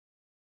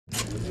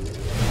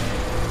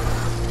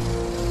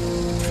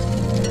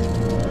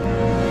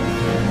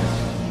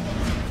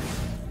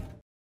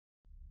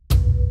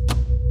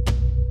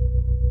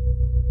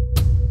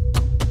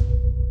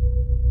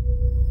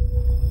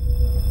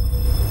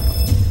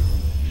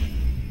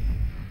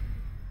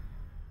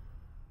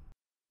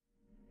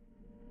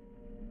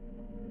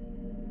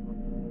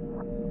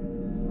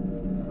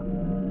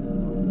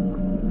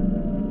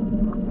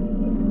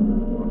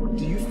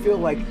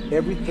like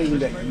everything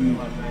that you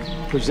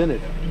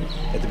presented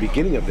at the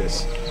beginning of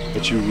this,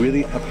 that you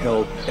really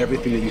upheld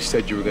everything that you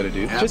said you were going to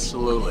do?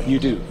 Absolutely. You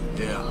do.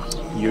 Yeah.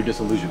 You're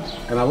disillusioned.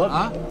 And I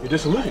love it. You're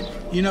disillusioned.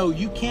 You know,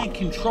 you can't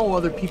control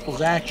other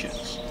people's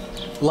actions.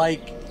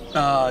 Like,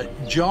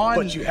 John,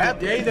 But you have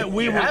the day that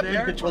we were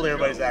there, controlling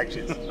everybody's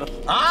actions.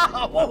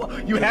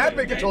 You have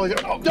been controlling.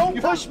 Don't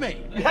push me.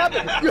 You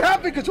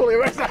have been controlling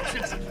everybody's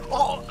actions.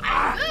 Don't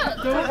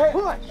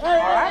push.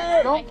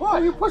 Hey, don't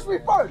push. You push me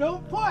first.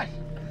 Don't push.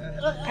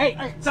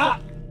 Hey,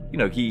 stop. You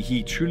know,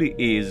 he truly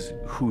is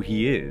who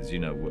he is, you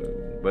know,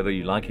 whether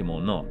you like him or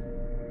not.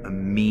 A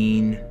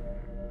mean,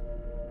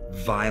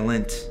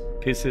 violent,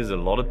 Pisses a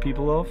lot of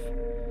people off,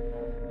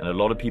 and a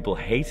lot of people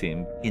hate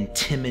him.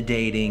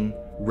 intimidating,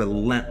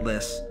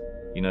 relentless.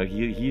 You know,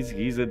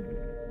 he's an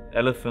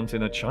elephant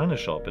in a china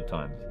shop at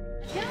times.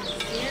 You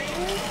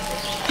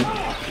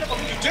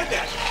did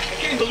that. I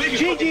can't believe you.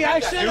 Gigi, I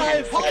said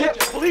I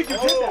can't believe you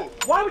did that.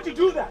 Why would you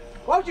do that?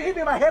 Why would you hit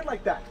me in my head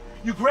like that?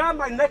 You grabbed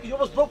my neck and you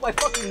almost broke my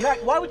fucking neck.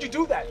 Why would you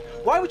do that?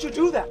 Why would you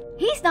do that?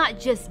 He's not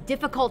just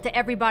difficult to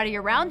everybody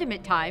around him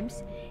at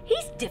times.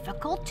 He's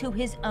difficult to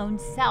his own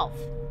self.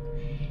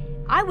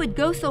 I would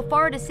go so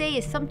far to say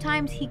as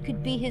sometimes he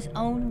could be his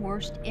own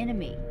worst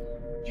enemy.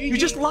 You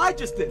just lied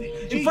just then.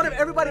 In front of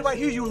everybody right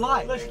here, you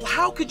lied.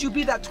 How could you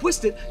be that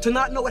twisted to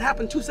not know what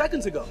happened 2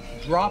 seconds ago?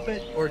 drop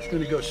it, or it's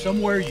going to go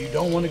somewhere you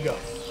don't want to go.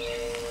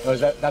 Oh,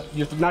 is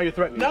now you're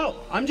threatening me? No,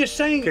 I'm just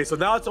saying. Okay, so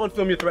now it's on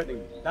film, you're threatening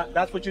me.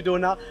 That's what you're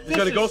doing now? It's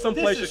going to go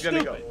someplace it's going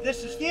to go.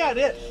 This is, yeah, it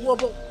is. Well,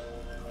 but...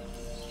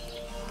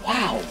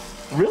 Wow.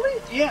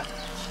 Really? Yeah.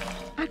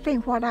 I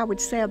think what I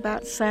would say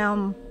about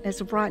Sam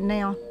as of right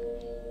now,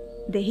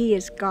 that he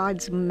is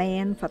God's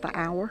man for the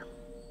hour.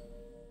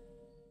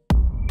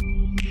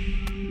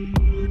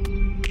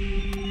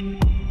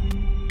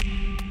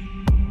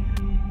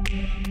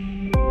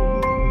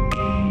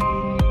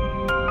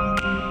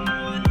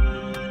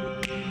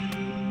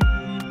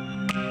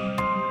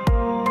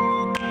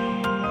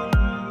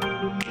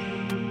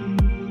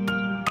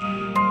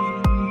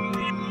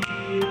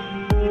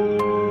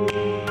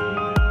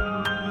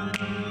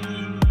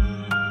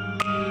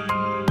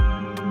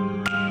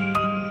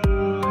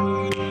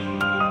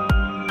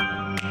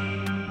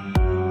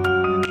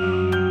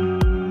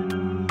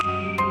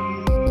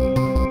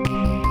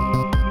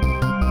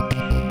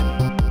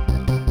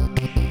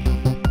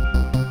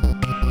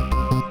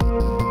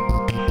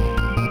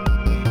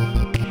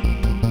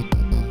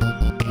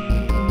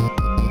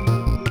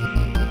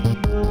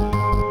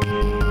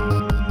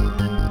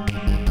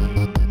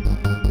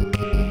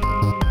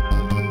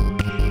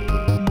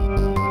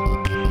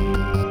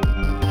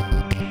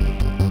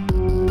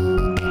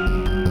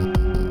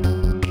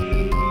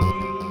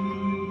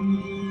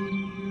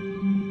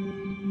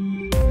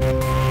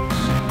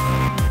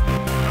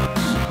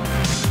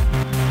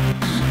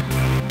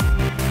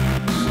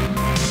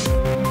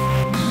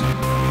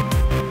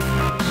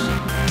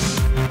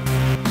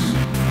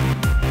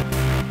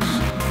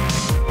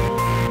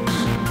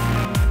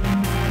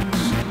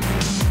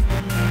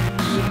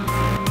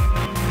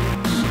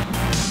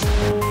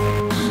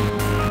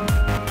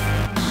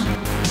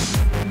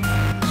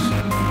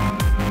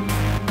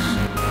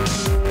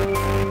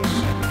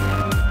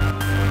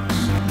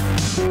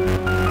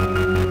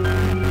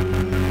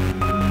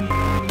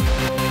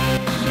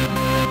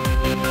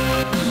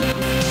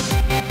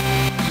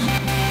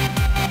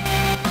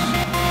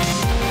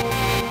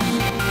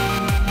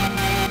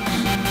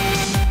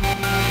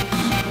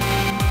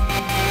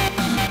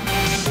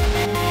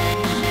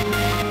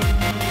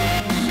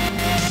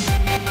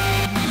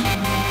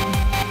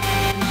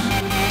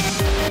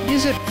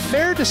 Is it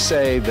fair to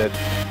say that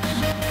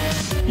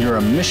you're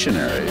a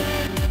missionary,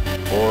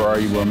 or are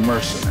you a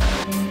mercenary?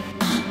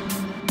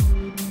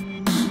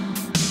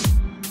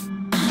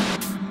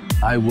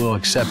 I will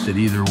accept it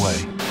either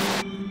way.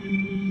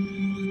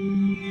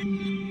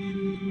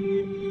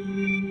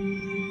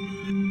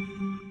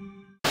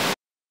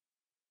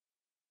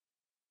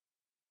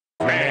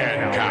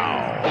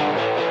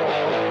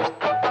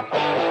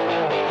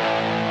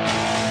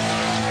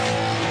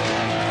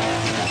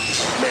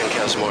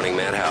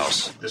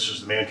 This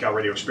is the Man Cow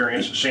Radio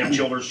Experience. Sam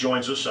Childers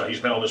joins us. He's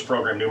been on this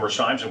program numerous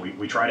times, and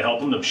we try to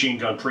help him, the Machine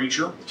Gun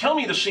Preacher. Tell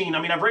me the scene.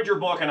 I mean, I've read your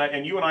book,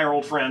 and you and I are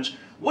old friends.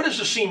 What is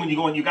the scene when you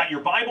go in? You got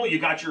your Bible, you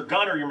got your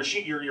gun or your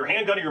machine, your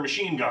handgun or your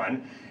machine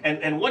gun,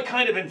 and what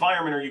kind of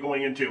environment are you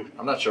going into?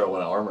 I'm not sure I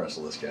want to arm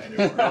wrestle this guy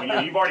anymore. No,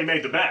 you've already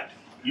made the bet.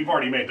 You've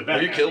already made the bet.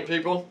 Have you killed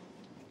people?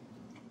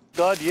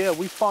 God, yeah,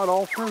 we fought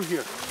all through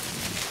here.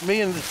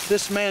 Me and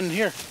this man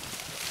here.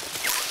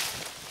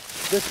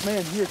 This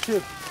man here,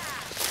 too.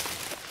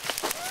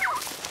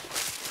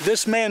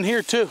 This man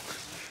here, too.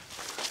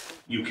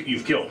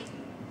 You've killed.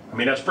 I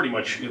mean, that's pretty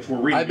much, if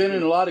we're reading... I've been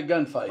in a lot of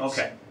gunfights.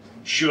 Okay.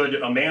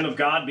 Should a man of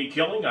God be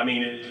killing? I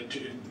mean,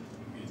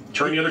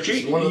 turn the other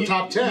cheek. One of the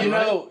top 10, you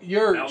know,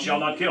 you're... Thou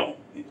shalt not kill.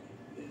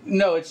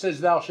 No, it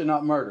says thou shalt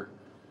not murder.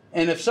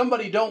 And if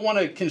somebody don't want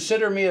to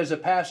consider me as a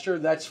pastor,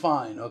 that's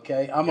fine,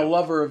 okay? I'm a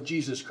lover of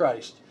Jesus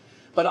Christ.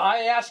 But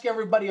I ask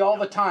everybody all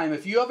the time,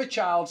 if you have a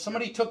child,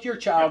 somebody took your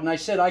child, and I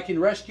said, I can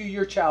rescue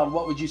your child,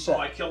 what would you say? Oh,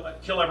 I'd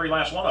kill every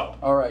last one of them.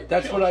 All right,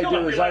 that's what I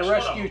do, is I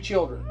rescue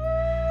children.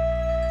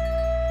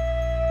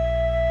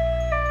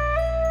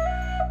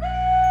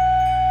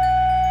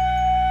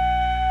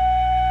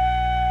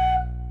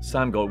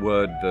 Sam got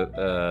word that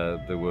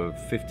there were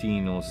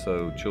 15 or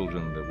so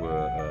children that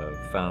were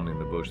found in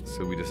the bush,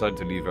 so we decided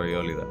to leave very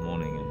early that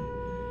morning. And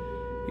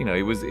you know,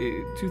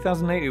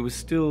 2008. It was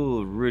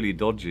still really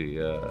dodgy.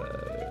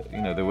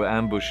 You know, there were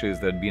ambushes.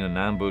 There'd been an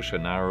ambush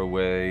an hour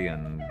away,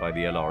 and by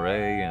the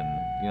LRA. And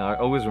you know, I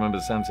always remember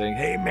Sam saying,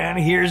 "Hey man,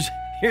 here's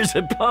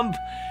a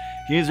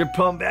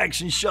pump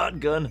action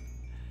shotgun.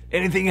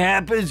 Anything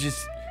happens,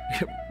 just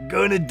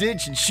go in a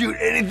ditch and shoot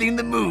anything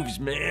that moves,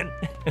 man."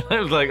 And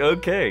I was like,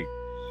 okay.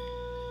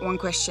 One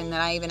question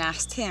that I even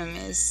asked him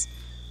is,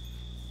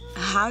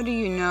 how do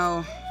you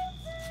know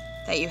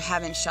that you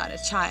haven't shot a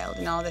child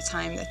in all the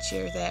time that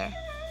you're there?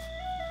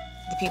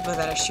 The people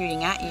that are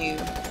shooting at you,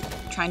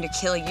 trying to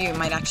kill you,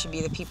 might actually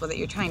be the people that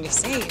you're trying to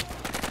save.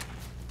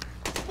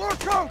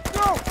 Marco,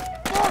 no!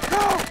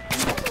 Marco!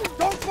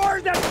 Don't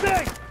fire that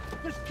thing!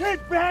 There's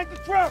kids behind the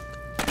truck!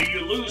 Do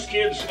you lose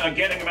kids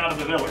getting them out of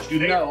the village? Do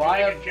they? No, I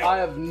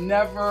have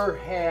never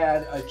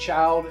had a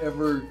child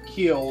ever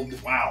killed.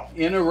 Wow.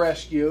 In a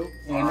rescue,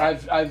 and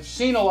right. I've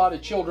seen a lot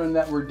of children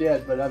that were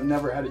dead, but I've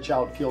never had a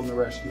child killed in a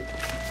rescue.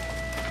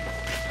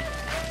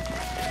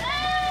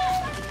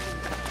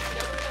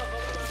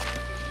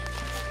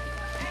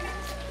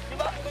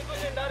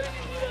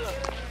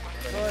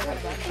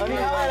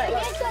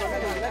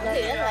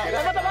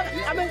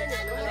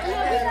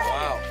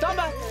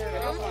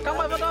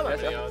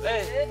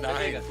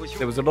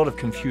 There was a lot of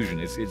confusion.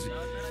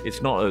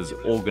 It's not as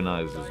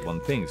organized as one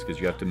thinks, because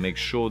you have to make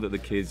sure that the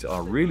kids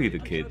are really the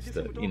kids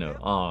that, you know,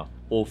 are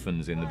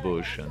orphans in the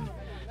bush, and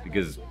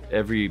because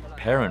every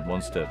parent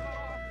wants to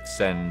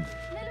send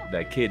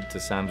their kid to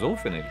Sam's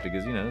orphanage,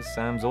 because, you know,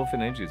 Sam's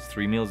orphanage is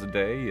 3 meals a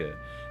day,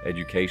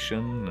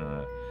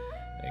 education,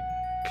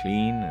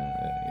 clean,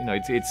 you know,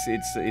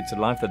 it's a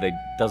life that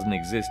doesn't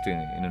exist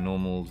in a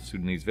normal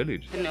Sudanese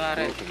village. This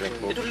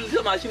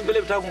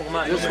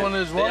one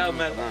is what?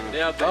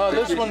 Oh,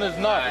 this one is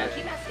not.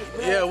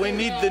 Yeah, we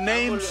need the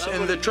names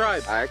and the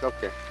tribe.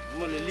 Okay.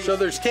 So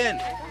there's 10.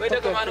 Okay.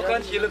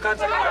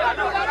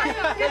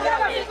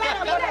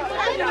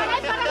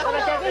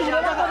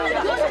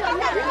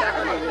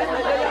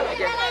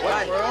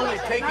 We're only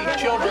taking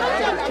children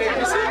under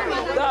 10.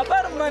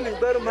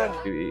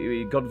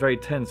 It got very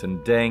tense,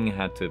 and Deng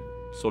had to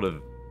sort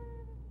of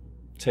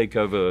take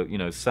over, you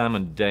know, Sam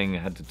and Deng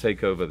had to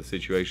take over the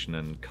situation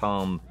and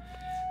calm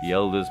the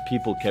elders.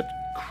 People kept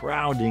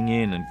crowding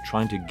in and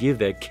trying to give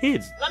their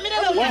kids.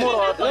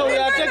 No, we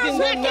are taking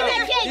them now.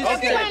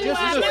 Okay,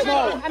 just the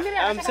small.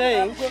 I'm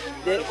saying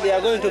they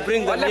are going to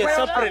bring them here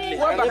separately,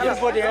 and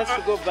everybody has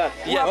to go back.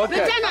 Yeah.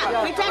 Okay.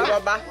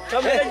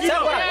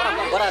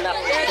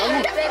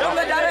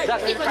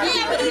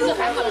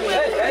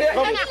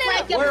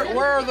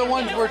 Where are the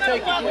ones we're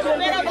taking?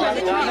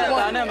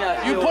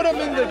 You put them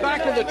in the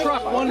back of the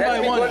truck one by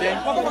one, Dan.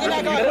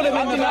 You put them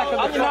in the back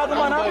of the truck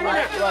one by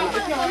one.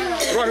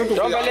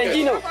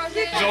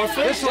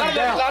 This one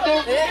down.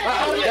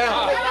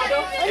 Down.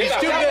 He's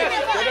too big.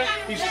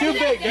 He's too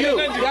big. You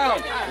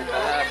down.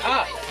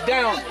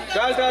 Down.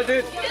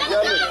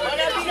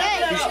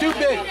 He's too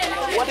big.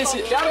 What is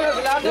it?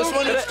 This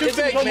one is too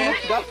big, man.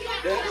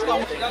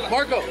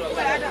 Marco,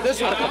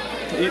 this one.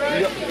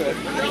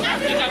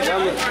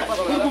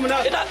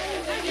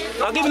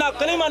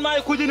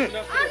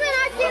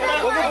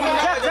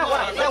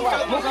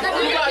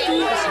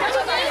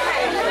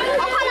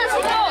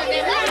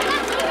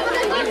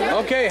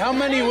 Okay, how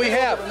many we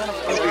have?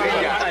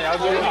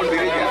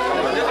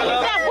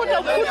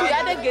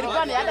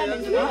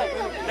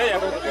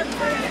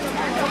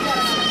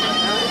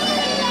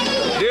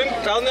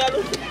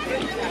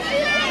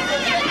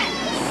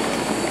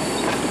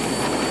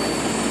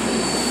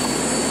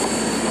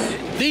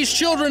 These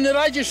children that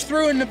I just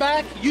threw in the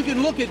back, you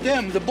can look at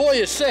them. The boy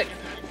is sick.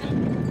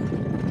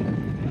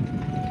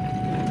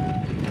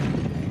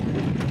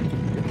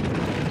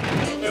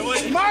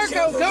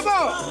 Marco, come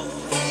on!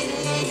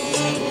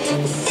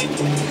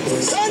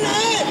 So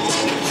nice!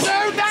 So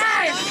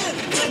nice!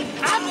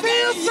 I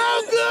feel so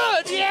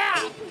good,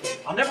 yeah!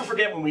 I'll never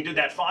forget when we did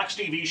that Fox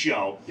TV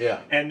show. Yeah.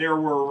 And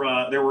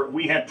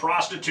we had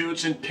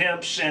prostitutes and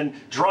pimps and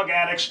drug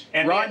addicts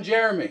and Ron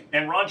Jeremy.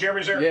 And Ron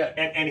Jeremy's there. Yeah.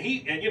 And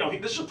you know,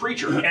 this is a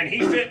preacher, and he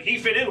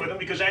fit in with him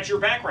because that's your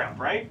background,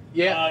 right?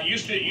 Yeah.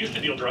 Used to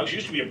deal drugs.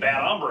 Used to be a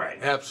bad hombre.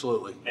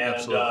 Absolutely. And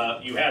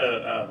absolutely. You had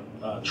a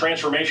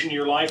transformation in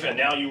your life, and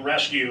now you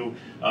rescue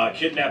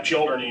kidnapped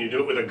children, and you do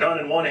it with a gun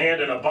in one hand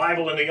and a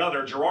Bible in the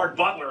other. Gerard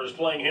Butler is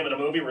playing him in a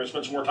movie. We're going to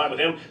spend some more time with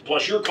him.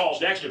 Plus your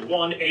calls next at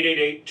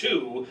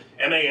 1-888-2-MANCOW.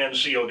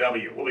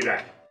 We'll be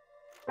back.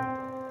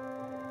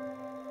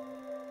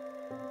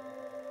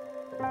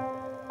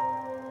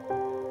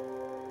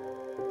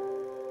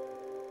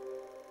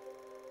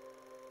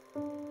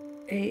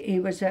 He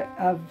was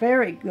a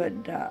very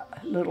good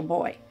little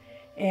boy.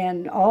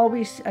 and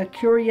always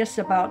curious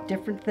about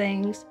different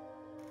things.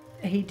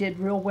 He did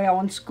real well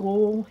in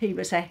school. He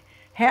was a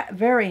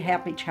very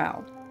happy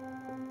child.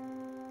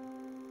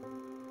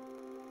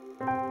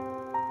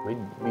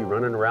 We'd be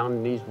running around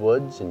in these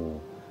woods and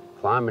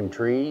climbing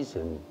trees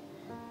and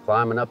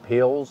climbing up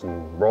hills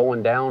and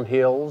rolling down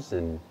hills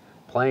and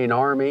playing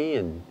army,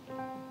 and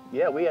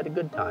yeah, we had a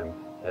good time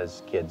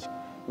as kids.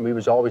 We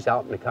was always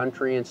out in the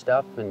country and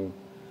stuff, and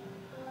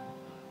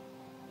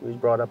we was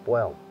brought up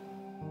well.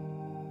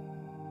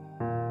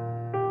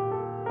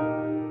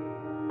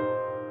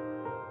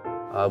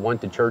 I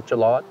went to church a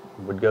lot,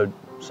 would go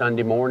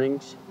Sunday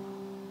mornings,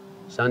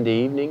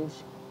 Sunday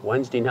evenings,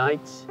 Wednesday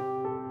nights.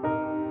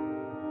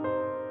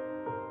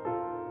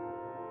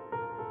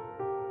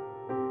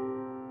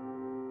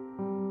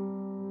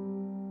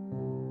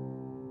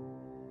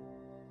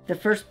 The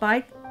first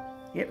bike,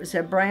 it was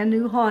a brand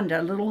new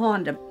Honda, a little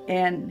Honda,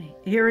 and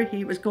here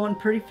he was going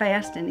pretty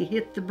fast and he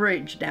hit the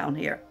bridge down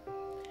here.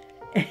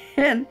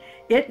 And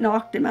it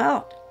knocked him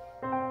out.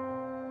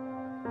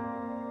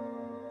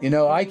 You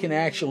know, I can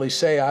actually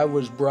say I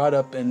was brought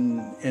up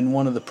in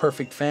one of the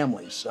perfect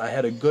families. I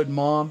had a good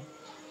mom,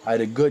 I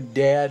had a good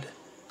dad,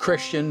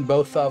 Christian,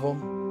 both of them.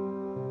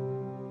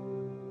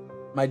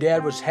 My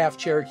dad was half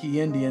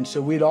Cherokee Indian,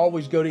 so we'd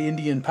always go to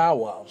Indian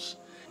powwows.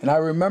 And I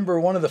remember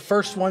one of the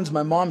first ones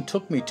my mom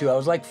took me to. I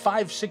was like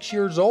 5, 6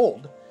 years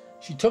old.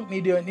 She took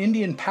me to an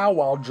Indian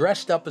powwow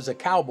dressed up as a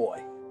cowboy.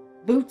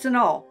 Boots and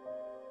all.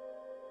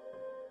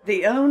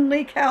 The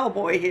only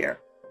cowboy here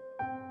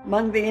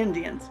among the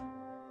Indians.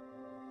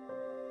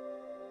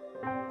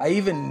 I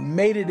even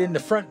made it in the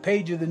front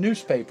page of the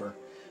newspaper.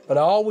 But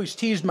I always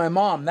teased my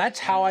mom, that's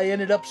how I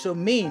ended up so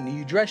mean.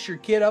 You dress your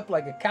kid up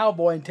like a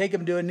cowboy and take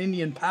him to an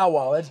Indian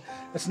powwow.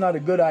 That's not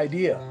a good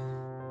idea.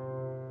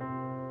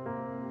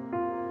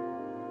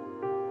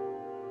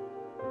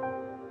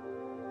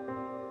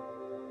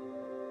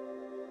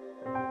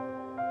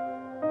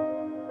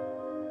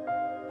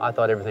 I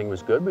thought everything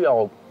was good. We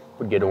all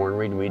would get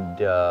ornery and we'd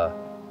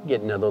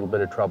get in a little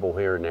bit of trouble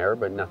here and there,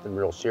 but nothing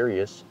real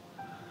serious.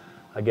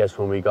 I guess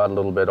when we got a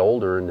little bit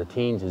older in the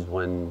teens is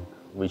when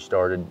we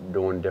started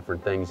doing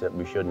different things that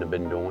we shouldn't have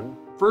been doing.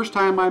 First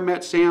time I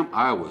met Sam,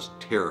 I was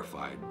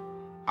terrified.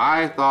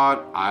 I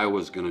thought I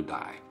was gonna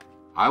die.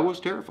 I was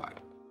terrified.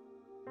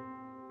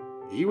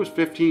 He was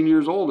 15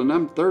 years old, and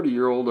them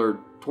 30-year-old or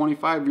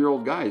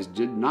 25-year-old guys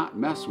did not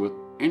mess with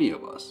any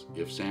of us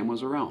if Sam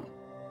was around.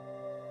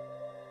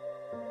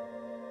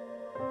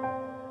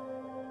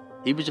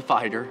 He was a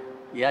fighter.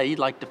 Yeah, he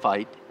liked to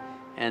fight.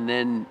 And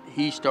then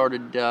he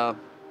started,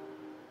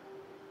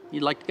 he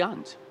liked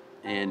guns.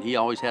 And he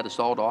always had a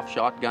sawed-off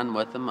shotgun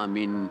with him. I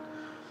mean,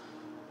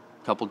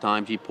 a couple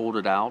times he pulled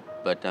it out.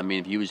 But, I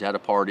mean, if he was at a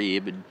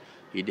party,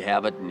 he'd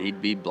have it and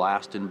he'd be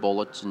blasting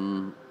bullets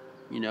and,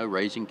 you know,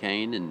 raising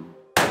Cain. And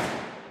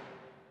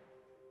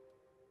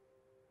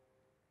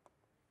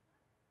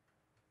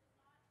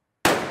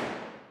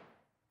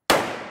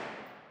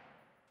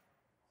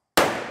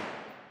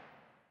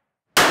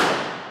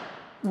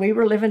we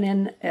were living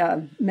in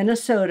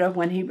Minnesota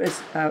when he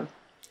was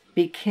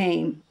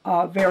became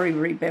very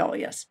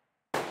rebellious.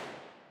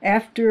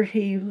 After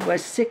he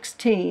was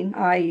 16,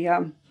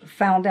 I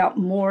found out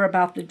more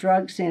about the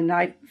drugs, and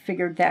I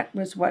figured that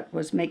was what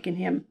was making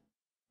him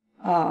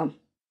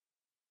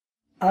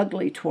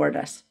ugly toward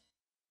us.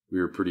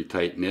 We were pretty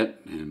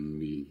tight-knit, and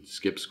we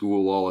skipped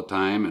school all the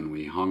time, and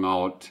we hung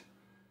out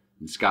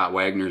in Scott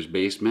Wagner's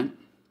basement,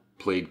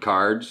 played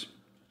cards,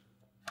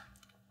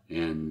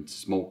 and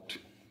smoked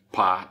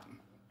pot.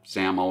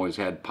 Sam always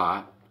had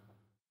pot.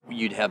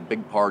 you'd have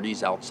big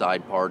parties,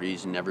 outside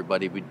parties, and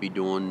everybody would be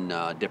doing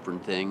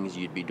different things.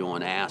 You'd be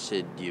doing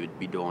acid, you'd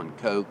be doing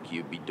coke,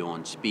 you'd be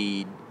doing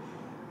speed,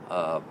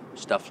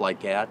 stuff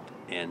like that,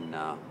 and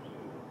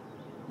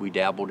we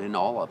dabbled in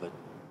all of it.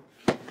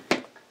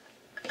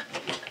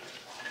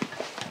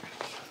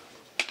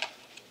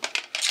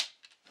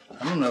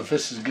 I don't know if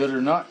this is good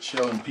or not,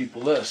 showing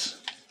people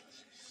this.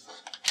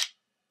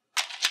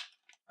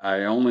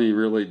 I only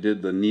really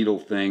did the needle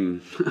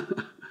thing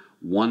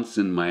once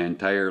in my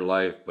entire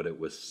life, but it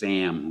was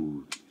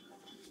Sam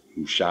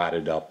who shot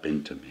it up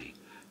into me.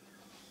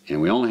 And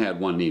we only had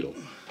one needle.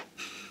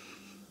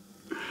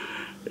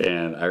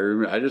 And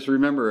I just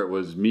remember it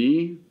was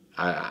me,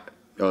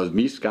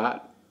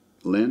 Scott,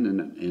 Lynn,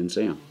 and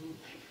Sam.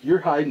 You're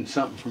hiding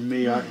something from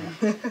me, aren't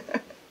you?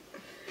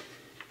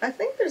 I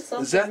think there's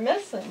something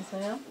missing,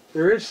 Sam.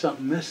 There is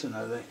something missing,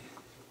 I think.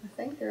 I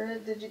think there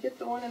is. Did you get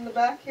the one in the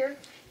back here?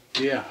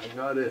 Yeah, I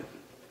got it.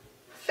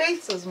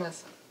 Faith's is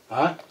missing.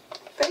 Huh?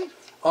 Faith.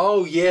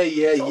 Oh,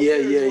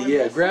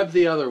 yeah. Grab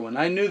the other one.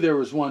 I knew there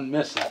was one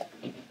missing.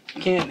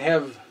 Can't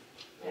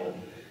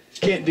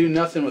do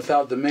nothing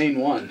without the main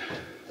one.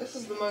 This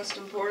is the most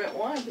important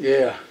one.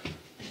 Yeah.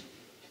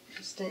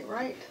 Just ain't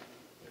right.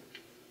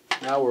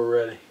 Now we're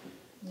ready.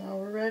 Now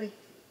we're ready.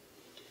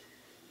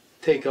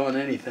 Take on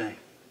anything.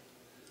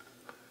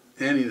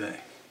 Anything.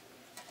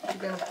 You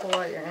gonna pull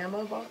out your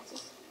ammo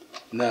boxes?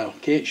 No,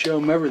 can't show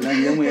them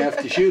everything, then we have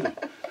to shoot them.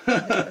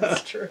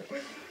 That's true.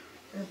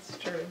 That's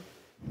true.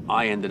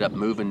 I ended up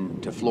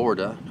moving to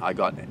Florida.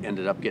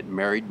 Ended up getting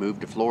married,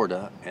 moved to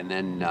Florida, and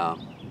then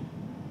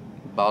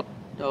about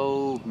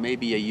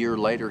maybe a year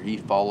later, he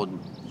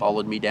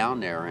followed me down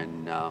there,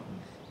 and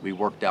we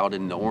worked out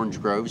in the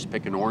orange groves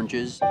picking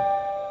oranges.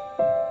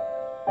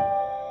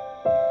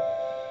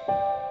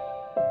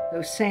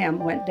 So Sam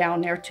went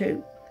down there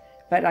too,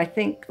 but I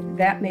think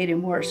that made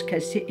him worse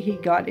because he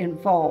got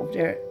involved.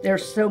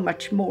 There's so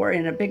much more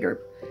in a bigger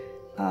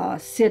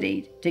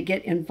city to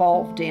get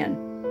involved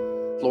in.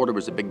 Florida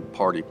was a big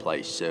party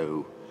place,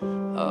 so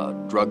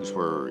drugs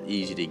were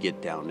easy to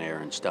get down there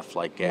and stuff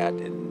like that.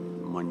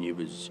 And when you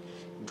was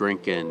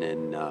drinking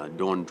and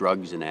doing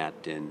drugs and that,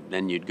 and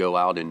then you'd go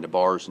out into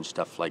bars and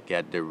stuff like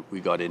that, we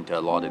got into a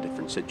lot of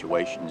different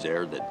situations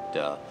there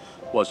that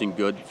wasn't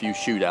good. A few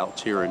shootouts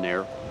here and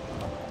there.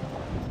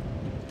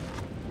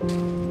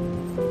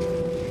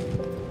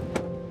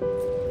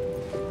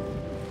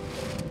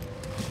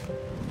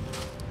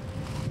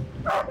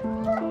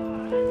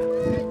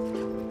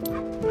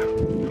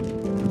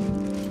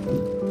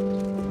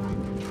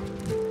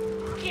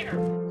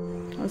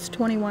 I was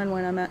 21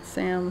 when I met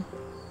Sam.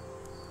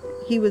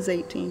 He was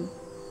 18.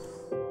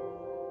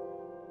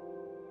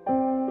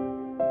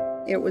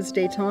 It was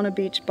Daytona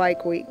Beach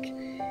Bike Week,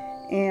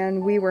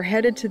 and we were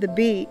headed to the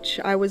beach.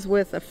 I was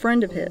with a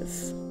friend of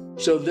his.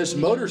 So this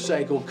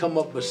motorcycle come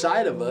up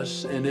beside of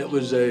us, and it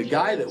was a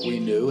guy that we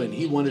knew, and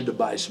he wanted to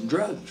buy some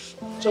drugs.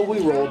 So we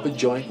roll up a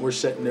joint, and we're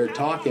sitting there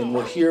talking.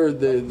 Well, here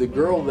the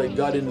girl that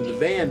got into the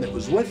van that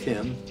was with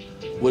him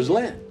was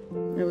Lynn.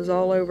 It was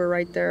all over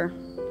right there.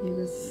 He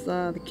was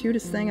the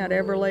cutest thing I'd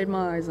ever laid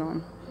my eyes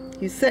on.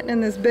 He was sitting in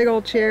this big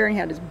old chair, and he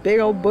had his big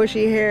old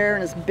bushy hair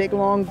and his big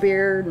long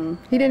beard, and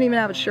he didn't even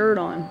have a shirt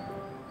on.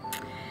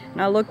 And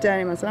I looked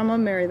at him and I said, I'm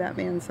gonna marry that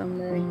man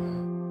someday.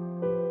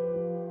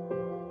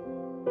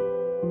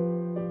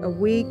 A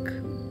week,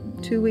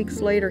 2 weeks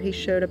later, he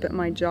showed up at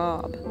my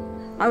job.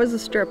 I was a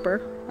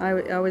stripper.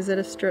 I was at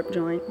a strip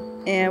joint,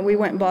 and we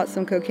went and bought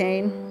some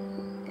cocaine,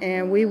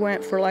 and we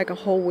went for like a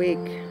whole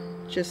week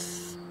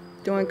just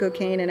doing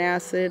cocaine and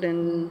acid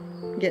and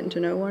getting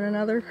to know one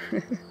another.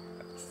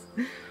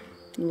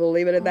 We'll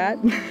leave it at that.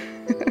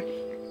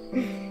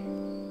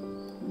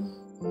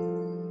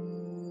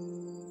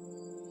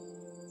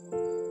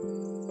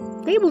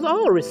 They was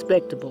all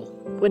respectable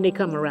when they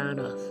come around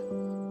us.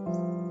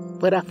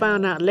 But I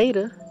found out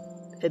later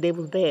that they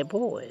was bad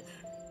boys.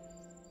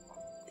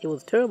 They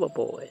was terrible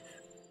boys.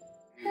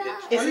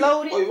 It's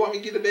loaded. Oh, you want me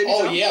to get the baby?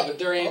 Oh yeah, but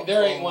there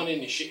ain't one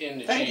in the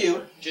chamber. Thank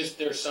you. Just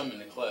there's some in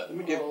the clip.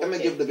 Let me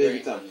give the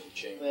baby some.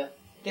 Well,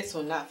 this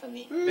one not for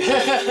me.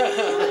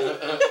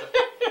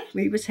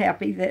 We was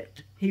happy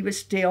that he was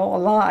still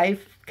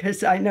alive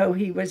because I know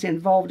he was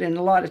involved in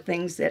a lot of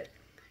things that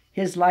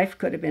his life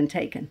could have been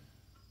taken.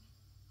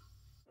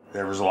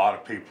 There was a lot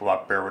of people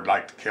up there would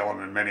like to kill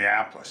him in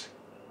Minneapolis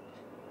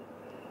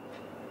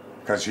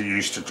because he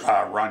used to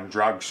run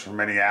drugs from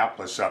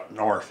Minneapolis up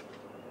north,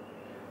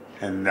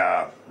 and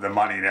the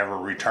money never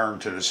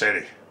returned to the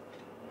city.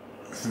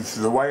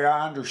 The way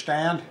I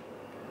understand,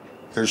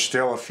 there's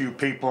still a few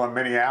people in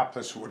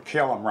Minneapolis who would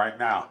kill him right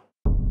now.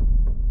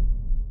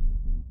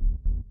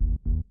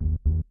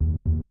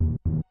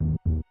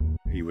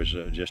 He was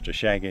just a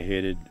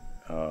shaggy-headed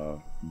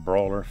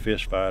brawler,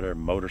 fist fighter,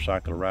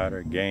 motorcycle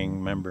rider,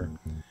 gang member.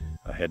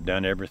 Had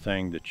done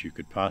everything that you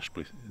could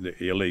possibly,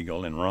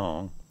 illegal and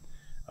wrong,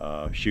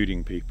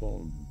 shooting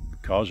people,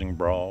 causing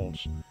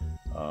brawls,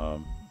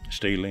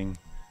 stealing.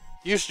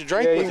 Used to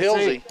drink with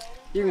Hilsey.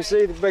 You can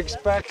see the big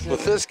specks.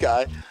 With this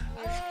guy.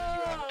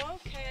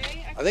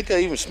 I think I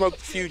even smoked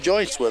a few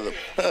joints with him.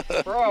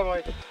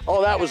 Probably.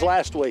 Oh, that was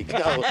last week.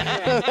 No,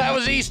 that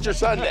was Easter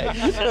Sunday.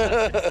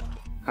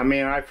 I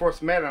mean, when I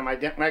first met him, I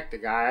didn't like the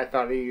guy. I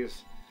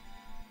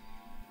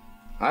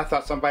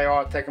thought somebody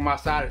ought to take him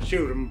outside and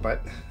shoot him,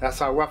 but that's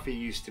how rough he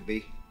used to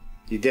be.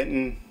 You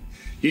didn't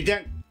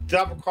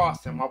double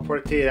cross him, I'll put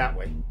it to you that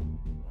way.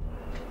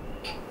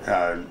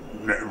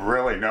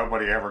 Really,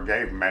 nobody ever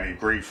gave him any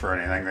grief or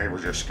anything. They were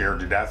just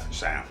scared to death of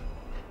Sam.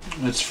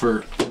 It's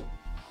for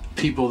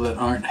people that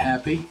aren't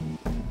happy.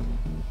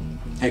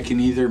 It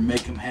can either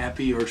make them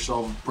happy or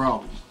solve a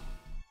problem.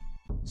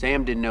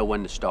 Sam didn't know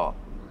when to stop.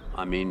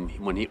 I mean,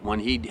 when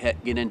he'd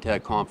get into a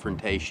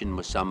confrontation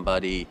with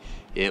somebody,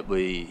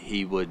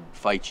 he would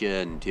fight you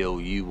until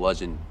you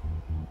wasn't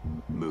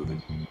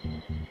moving,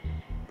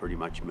 pretty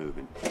much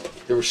moving.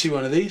 You ever see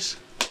one of these?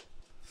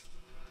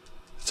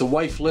 It's a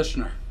wife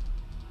listener.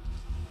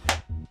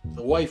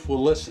 The wife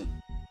will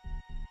listen.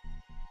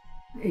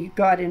 He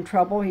got in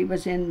trouble. He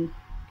was in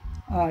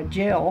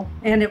jail,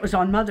 and it was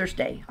on Mother's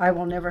Day. I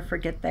will never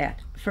forget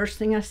that. First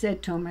thing I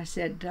said to him, I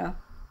said,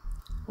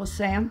 well,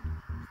 Sam,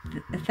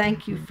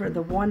 thank you for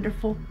the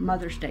wonderful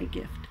Mother's Day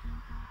gift.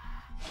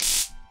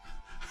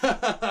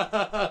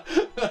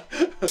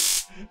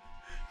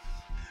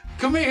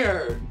 Come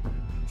here.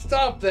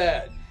 Stop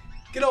that.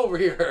 Get over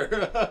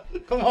here.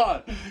 Come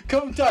on.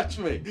 Come touch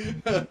me.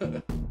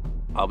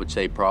 I would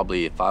say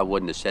probably if I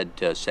wouldn't have said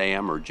to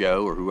Sam or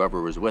Joe or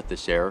whoever was with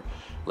us there,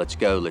 let's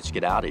go, let's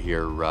get out of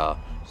here,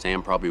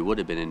 Sam probably would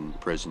have been in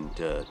prison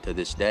to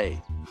this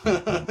day.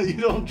 You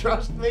don't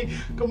trust me?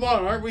 Come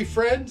on, aren't we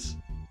friends?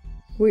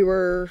 We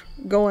were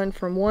going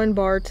from one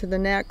bar to the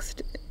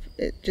next.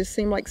 It just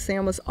seemed like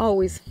Sam was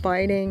always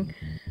fighting.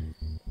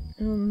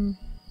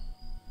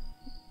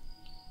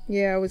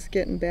 Yeah, it was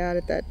getting bad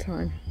at that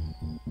time.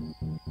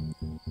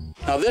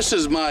 Now this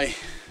is my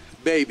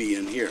baby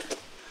in here.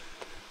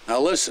 Now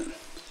listen,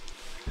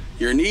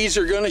 your knees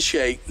are gonna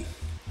shake.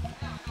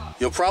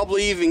 You'll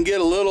probably even get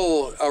a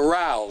little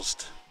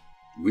aroused.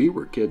 We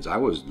were kids. I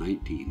was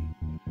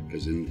 19,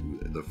 because in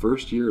the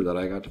first year that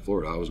I got to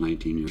Florida, I was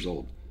 19 years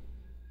old.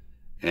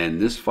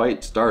 And this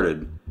fight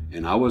started,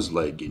 and I was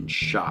like in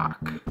shock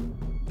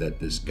that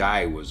this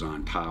guy was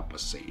on top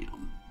of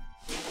Sam.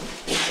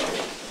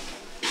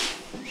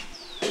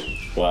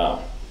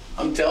 Wow.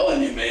 I'm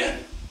telling you,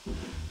 man,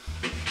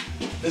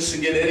 this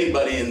will get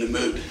anybody in the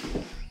mood.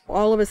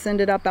 All of us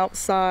ended up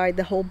outside.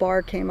 The whole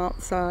bar came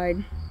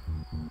outside.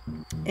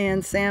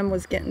 And Sam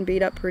was getting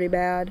beat up pretty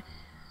bad.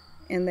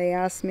 And they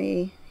asked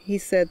me, he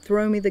said,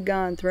 throw me the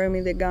gun, throw me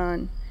the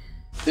gun.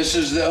 This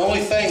is the only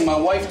thing. My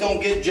wife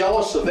don't get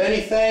jealous of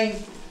anything,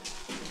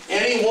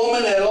 any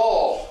woman at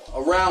all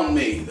around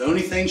me. The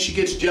only thing she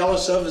gets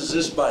jealous of is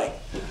this bike.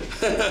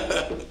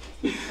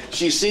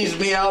 She sees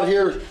me out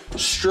here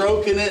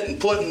stroking it and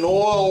putting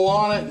oil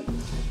on it.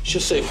 She'll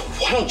say,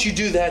 why don't you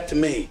do that to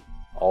me?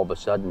 All of a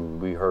sudden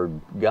we heard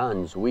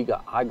guns.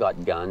 I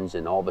got guns,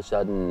 and all of a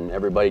sudden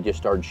everybody just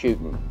started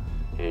shooting.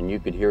 And you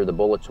could hear the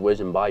bullets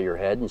whizzing by your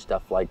head and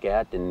stuff like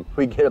that. And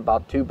we get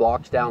about 2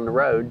 blocks down the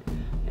road,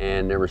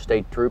 and there were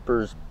state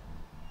troopers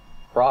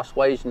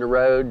crossways in the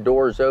road,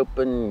 doors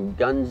open,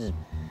 guns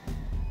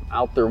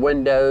out their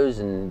windows,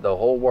 and the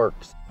whole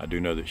works. I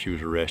do know that she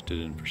was arrested,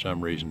 and for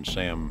some reason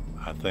Sam,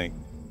 I think,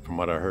 from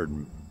what I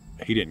heard,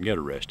 he didn't get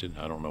arrested.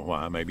 I don't know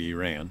why, maybe he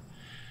ran.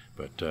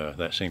 But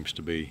that seems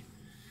to be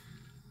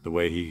the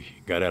way he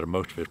got out of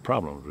most of his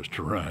problems, was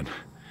to run.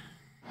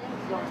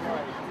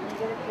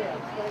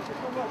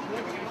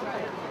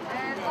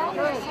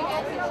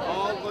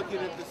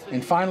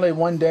 And finally,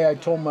 one day I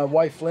told my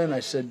wife, Lynn, I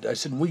said,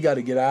 we got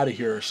to get out of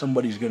here or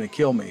somebody's going to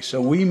kill me.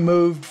 So we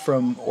moved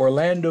from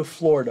Orlando,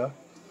 Florida,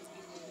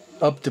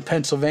 up to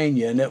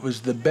Pennsylvania, and it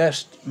was the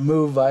best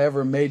move I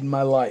ever made in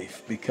my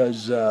life,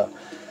 because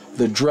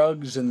the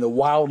drugs and the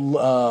wild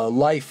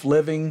life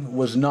living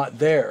was not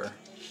there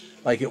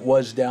like it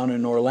was down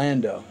in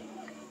Orlando.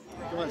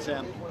 Come on,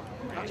 Sam.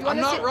 I'm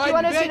not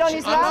riding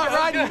bitch. I'm not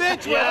riding bitch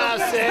with him. Yeah,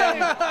 Sam.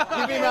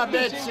 Give me my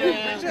bitch,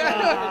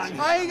 Sam.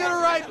 I ain't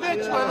gonna ride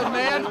bitch with him,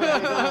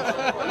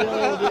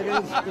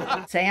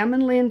 man. Sam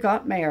and Lynn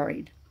got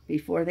married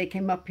before they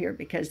came up here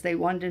because they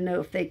wanted to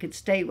know if they could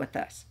stay with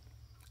us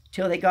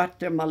till they got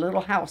them a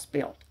little house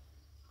built.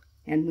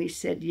 And we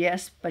said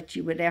yes, but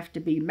you would have to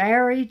be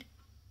married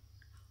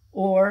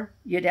or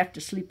you'd have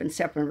to sleep in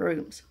separate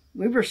rooms.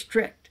 We were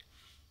strict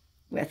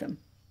with them,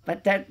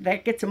 but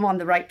that gets them on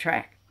the right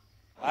track.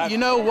 You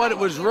know what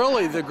was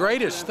really the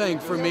greatest thing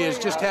for me is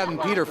just having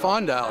Peter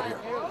Fonda out here.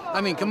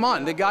 I mean, come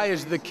on, the guy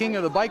is the king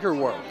of the biker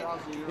world.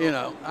 You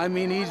know, I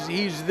mean,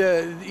 he's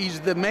the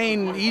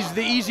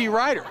easy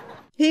rider.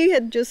 He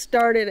had just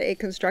started a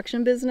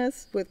construction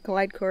business with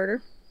Clyde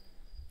Carter,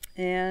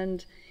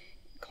 and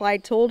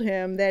Clyde told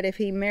him that if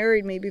he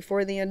married me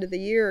before the end of the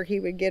year, he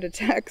would get a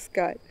tax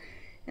cut.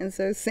 And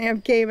so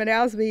Sam came and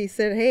asked me, he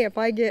said, hey,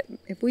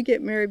 if we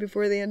get married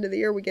before the end of the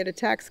year, we get a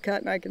tax cut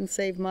and I can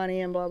save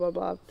money and blah, blah,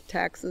 blah,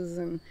 taxes.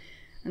 And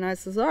I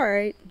says, all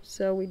right.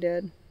 So we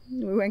did.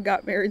 We went and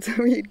got married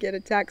so he'd get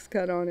a tax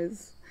cut on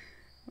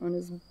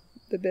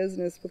the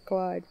business with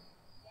Clyde.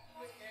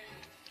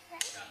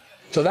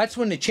 So that's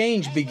when the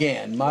change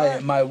began.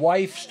 My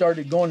wife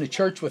started going to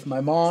church with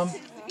my mom.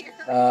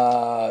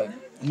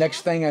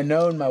 Next thing I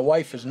know, my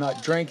wife is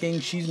not drinking,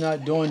 she's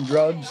not doing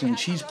drugs, and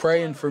she's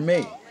praying for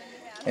me.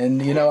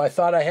 And, you know, I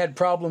thought I had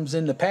problems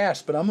in the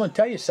past, but I'm going to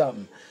tell you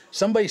something.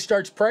 Somebody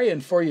starts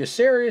praying for you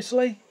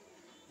seriously,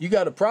 you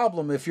got a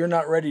problem if you're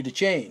not ready to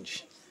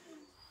change.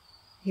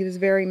 He was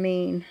very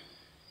mean.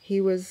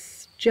 He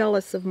was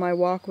jealous of my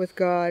walk with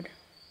God,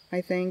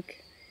 I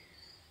think.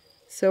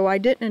 So I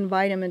didn't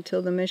invite him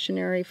until the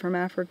missionary from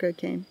Africa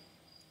came.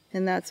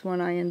 And that's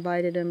when I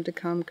invited him to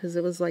come, because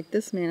it was like,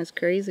 this man is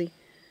crazy.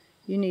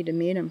 You need to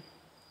meet him.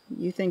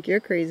 You think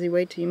you're crazy,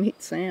 wait till you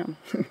meet Sam.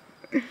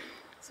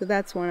 So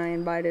that's when I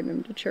invited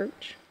him to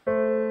church.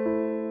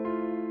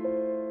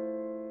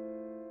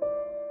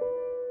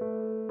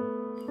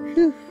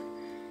 Whew.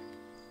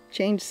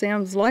 Changed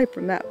Sam's life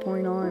from that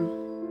point on.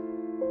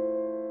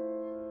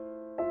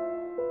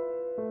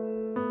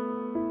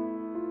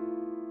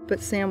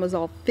 But Sam was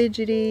all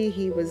fidgety,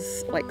 he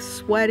was like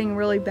sweating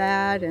really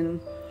bad,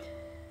 and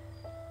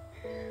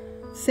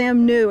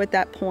Sam knew at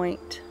that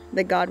point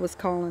that God was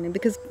calling him,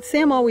 because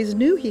Sam always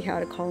knew he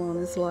had a call on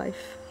his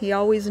life. He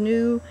always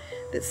knew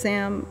that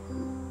Sam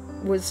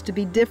was to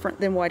be different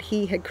than what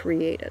he had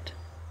created,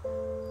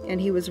 and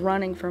he was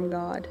running from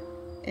God.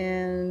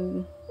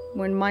 And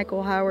when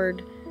Michael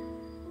Howard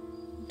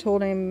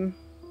told him,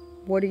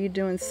 "What are you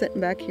doing sitting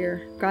back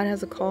here? God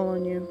has a call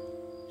on you."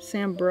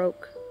 Sam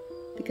broke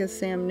because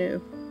Sam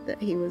knew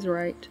that he was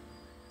right.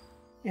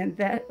 And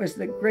that was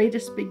the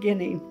greatest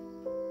beginning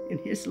in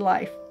his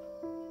life,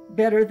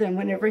 better than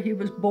whenever he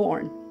was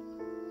born,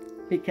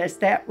 because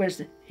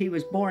he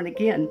was born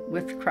again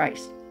with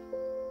Christ.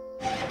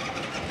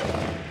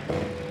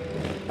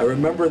 I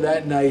remember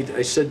that night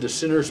I said the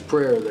sinner's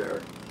prayer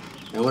there.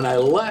 And when I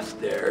left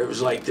there, it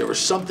was like there was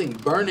something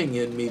burning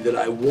in me that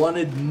I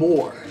wanted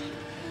more.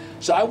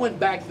 So I went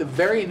back the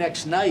very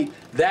next night,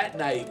 that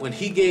night when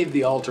he gave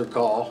the altar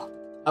call.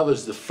 I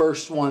was the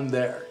first one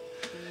there.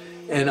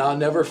 And I'll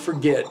never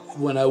forget,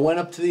 when I went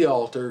up to the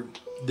altar,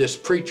 this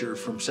preacher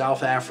from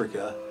South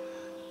Africa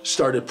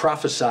started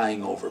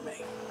prophesying over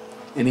me.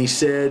 And he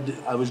said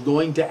I was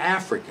going to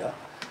Africa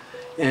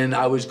and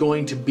I was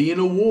going to be in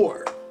a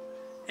war.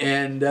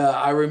 And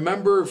I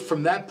remember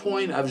from that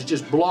point, I was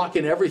just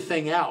blocking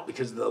everything out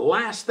because the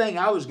last thing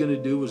I was going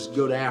to do was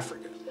go to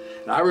Africa.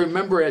 And I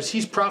remember as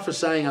he's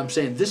prophesying, I'm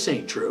saying, this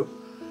ain't true.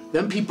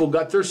 Them people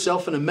got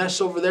themselves in a mess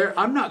over there.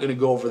 I'm not going to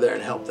go over there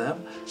and help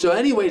them. So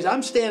anyways,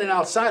 I'm standing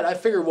outside. I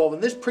figured, well,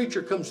 when this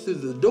preacher comes through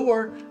the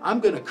door,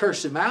 I'm going to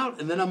curse him out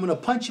and then I'm going to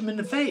punch him in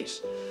the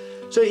face.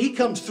 So he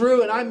comes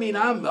through and I mean,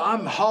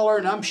 I'm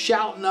hollering, I'm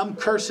shouting, I'm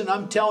cursing,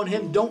 I'm telling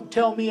him, don't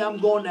tell me I'm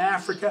going to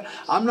Africa.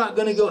 I'm not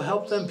going to go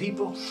help them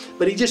people.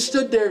 But he just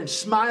stood there and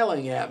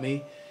smiling at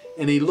me,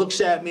 and he looks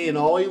at me and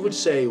all he would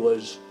say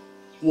was,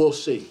 we'll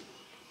see.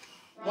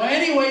 Well,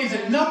 anyways,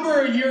 a number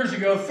of years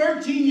ago,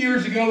 13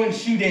 years ago in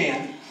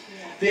Sudan,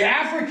 the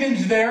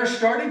Africans there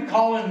started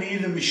calling me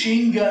the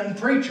machine gun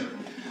preacher.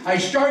 I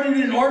started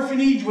an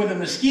orphanage with a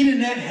mosquito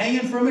net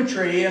hanging from a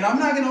tree, and I'm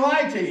not going to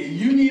lie to you,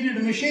 you needed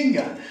a machine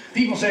gun.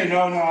 People say,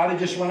 no, I'd have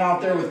just went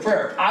out there with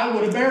prayer. I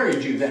would have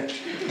buried you then.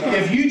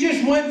 If you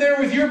just went there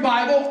with your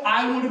Bible,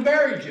 I would have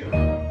buried you.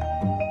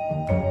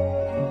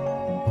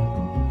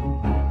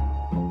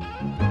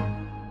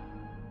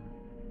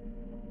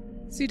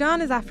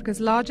 Sudan is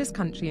Africa's largest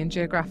country in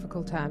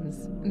geographical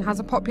terms and has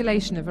a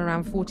population of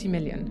around 40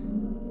 million.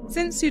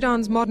 Since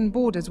Sudan's modern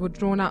borders were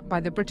drawn up by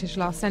the British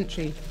last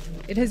century,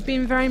 it has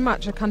been very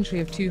much a country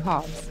of two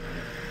halves.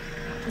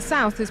 The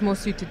south is more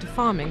suited to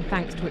farming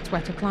thanks to its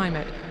wetter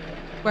climate,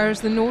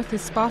 whereas the north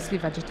is sparsely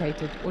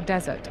vegetated or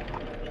desert.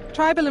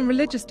 Tribal and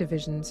religious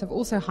divisions have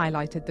also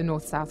highlighted the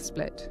north-south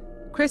split.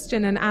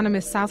 Christian and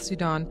animist South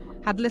Sudan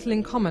had little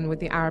in common with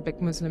the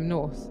Arabic Muslim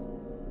north.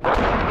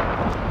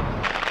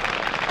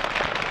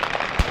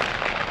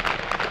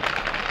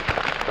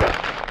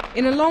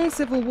 In a long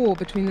civil war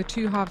between the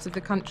two halves of the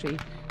country,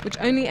 which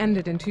only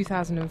ended in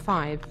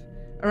 2005,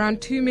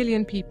 around 2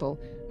 million people,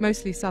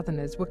 mostly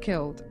southerners, were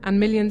killed and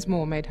millions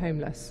more made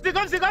homeless. The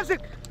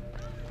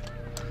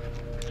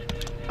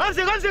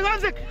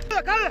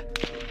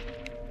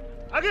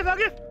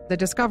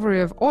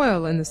discovery of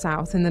oil in the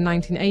south in the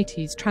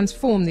 1980s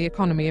transformed the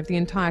economy of the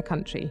entire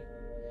country.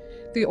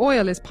 The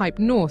oil is piped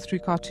north through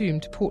Khartoum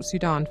to Port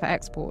Sudan for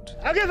export.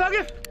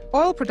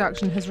 Oil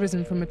production has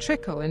risen from a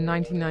trickle in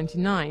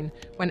 1999,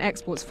 when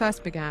exports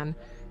first began,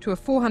 to a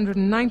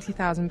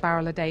 490,000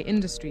 barrel a day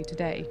industry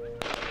today.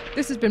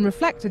 This has been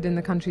reflected in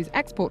the country's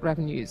export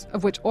revenues,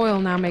 of which oil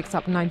now makes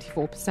up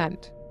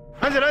 94%.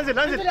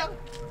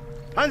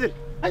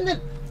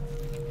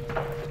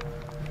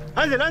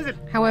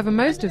 However,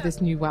 most of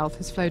this new wealth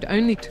has flowed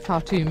only to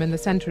Khartoum in the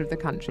center of the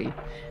country,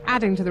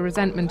 adding to the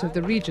resentment of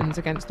the regions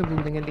against the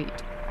ruling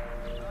elite.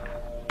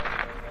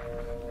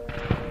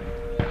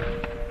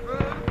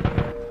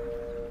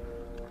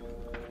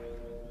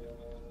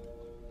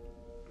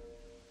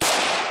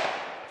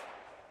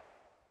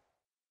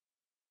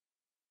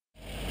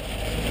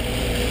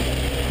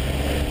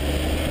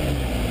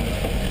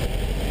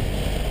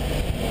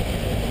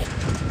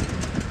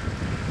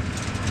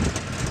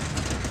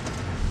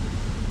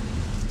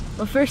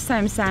 Well, first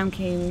time Sam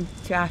came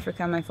to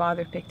Africa, my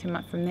father picked him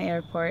up from the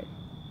airport.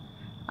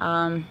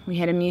 We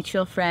had a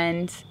mutual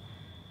friend,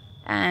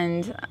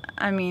 and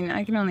I mean,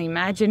 I can only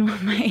imagine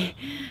what my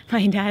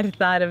dad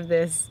thought of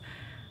this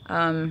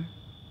little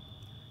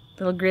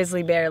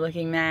grizzly bear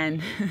looking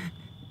man.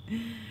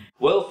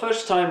 Well,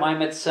 first time I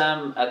met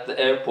Sam at the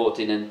airport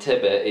in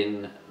Entebbe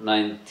in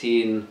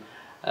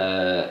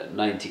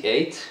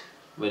 1998,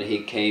 when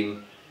he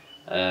came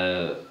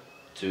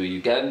to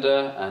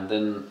Uganda and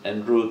then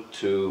en route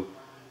to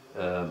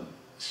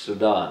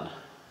Sudan,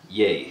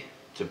 Yei,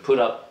 to put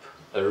up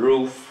a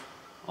roof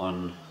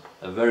on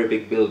a very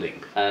big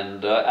building.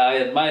 And I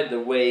admired the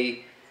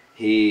way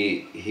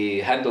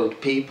he handled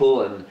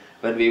people, and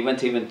when we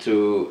went even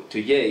to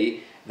Yei,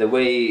 the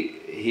way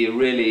he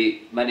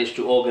really managed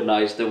to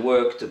organize the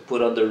work to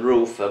put on the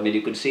roof. I mean,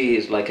 you could see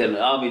he's like an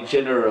army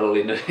general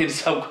in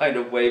some kind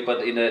of way,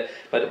 but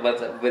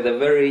with a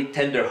very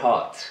tender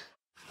heart.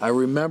 I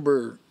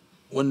remember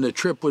when the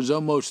trip was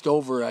almost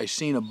over, I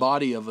seen a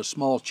body of a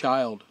small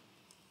child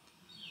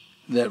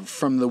that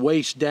from the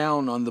waist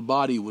down on the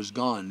body was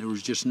gone. There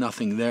was just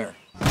nothing there.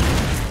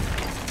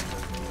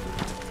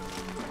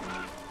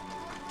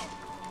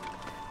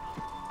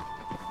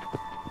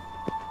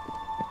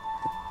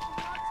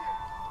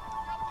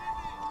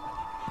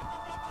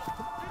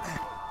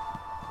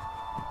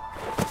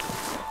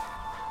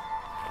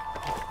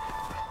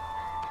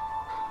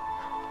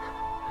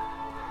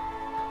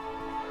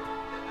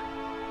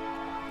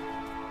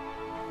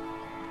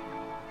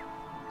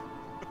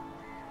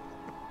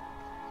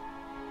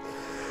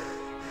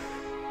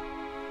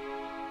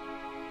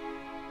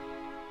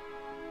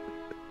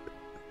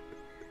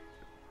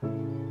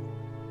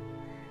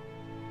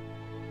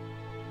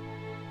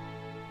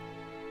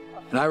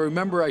 And I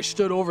remember I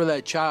stood over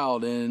that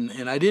child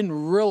and I didn't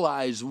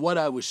realize what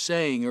I was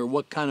saying or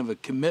what kind of a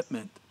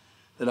commitment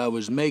that I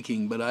was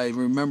making, but I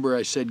remember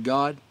I said,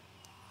 God,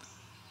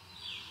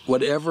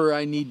 whatever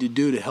I need to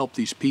do to help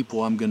these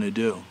people, I'm going to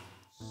do.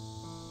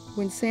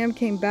 When Sam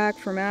came back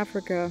from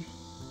Africa,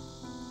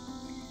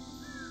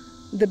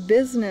 the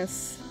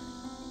business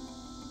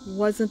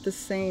wasn't the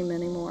same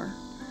anymore.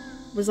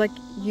 It was like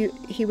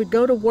he would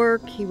go to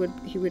work, he would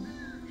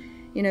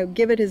you know,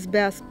 give it his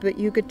best, but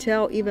you could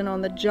tell even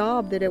on the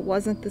job that it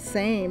wasn't the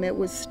same. It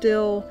was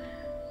still,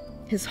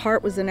 his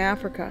heart was in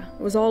Africa.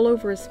 It was all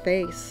over his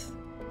face.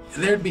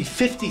 There'd be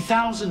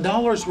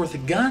 $50,000 worth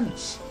of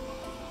guns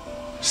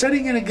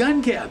sitting in a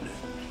gun cabinet.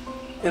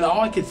 And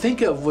all I could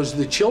think of was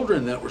the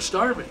children that were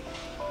starving.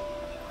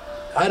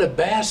 I had a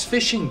bass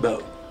fishing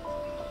boat.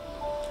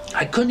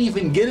 I couldn't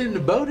even get in the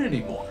boat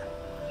anymore.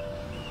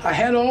 I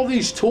had all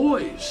these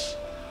toys,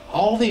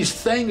 all these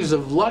things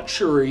of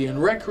luxury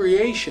and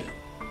recreation,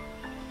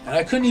 and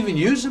I couldn't even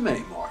use them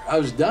anymore. I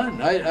was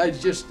done. I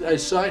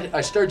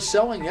started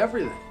selling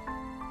everything.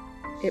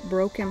 It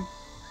broke him.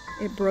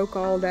 It broke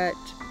all that,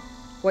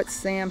 what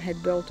Sam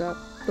had built up,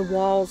 the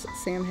walls that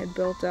Sam had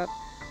built up.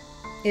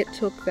 It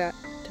took that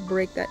to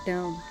break that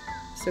down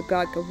so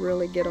God could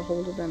really get a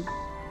hold of him.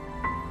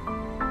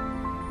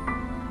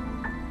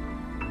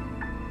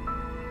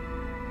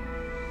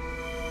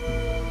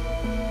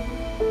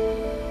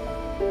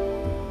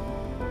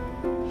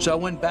 So I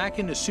went back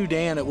into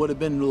Sudan. It would have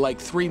been like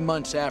 3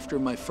 months after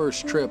my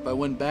first trip. I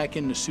went back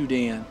into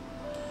Sudan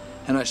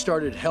and I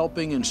started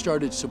helping and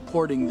started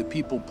supporting the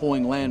people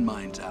pulling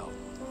landmines out.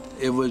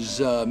 It was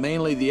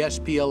mainly the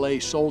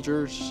SPLA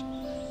soldiers.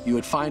 You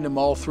would find them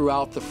all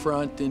throughout the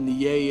front in the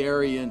Yei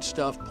area and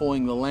stuff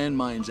pulling the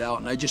landmines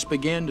out, and I just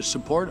began to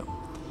support them.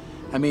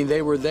 I mean,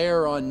 they were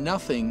there on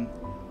nothing,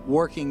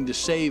 working to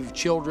save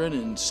children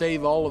and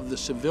save all of the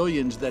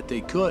civilians that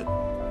they could.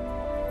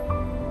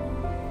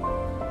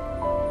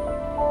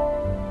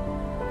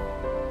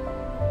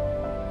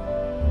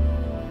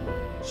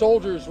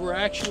 Soldiers were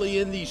actually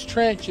in these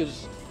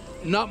trenches,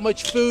 not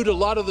much food. A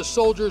lot of the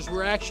soldiers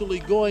were actually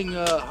going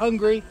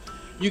hungry.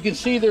 You can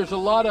see there's a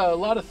lot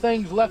of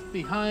things left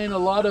behind, a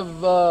lot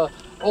of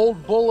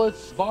old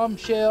bullets,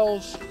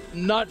 bombshells.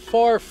 Not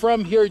far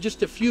from here,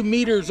 just a few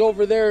meters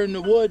over there in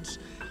the woods,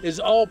 is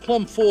all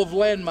plumb full of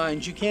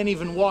landmines. You can't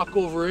even walk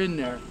over in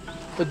there.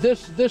 But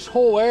this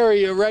whole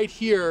area right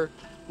here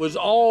was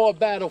all a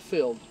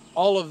battlefield.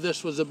 All of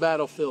this was a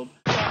battlefield.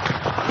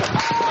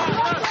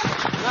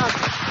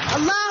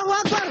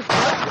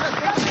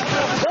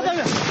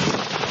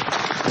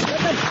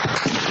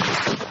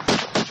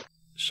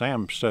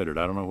 Sam stuttered.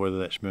 I don't know whether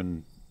that's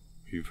been,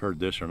 you've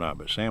heard this or not,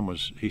 but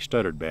he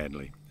stuttered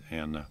badly.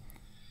 And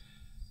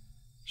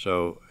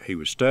so he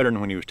was stuttering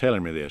when he was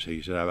telling me this.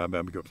 He said, I'm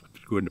going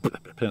to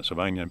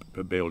Pennsylvania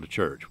and build a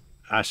church.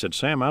 I said,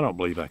 Sam, I don't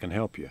believe I can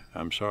help you.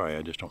 I'm sorry,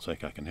 I just don't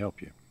think I can help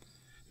you.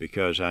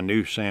 Because I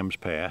knew Sam's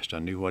past, I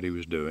knew what he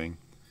was doing,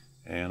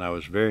 and I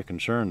was very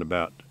concerned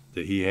about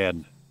that he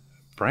had,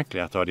 frankly,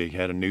 I thought he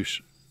had a new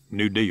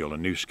deal, a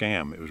new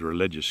scam. It was a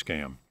religious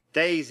scam.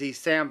 Daisy,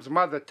 Sam's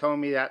mother, told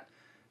me that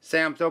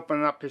Sam's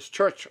opening up his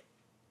church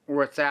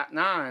where it's at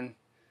now, and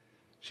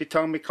she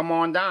told me come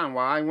on down.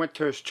 Well, I went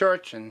to his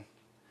church, and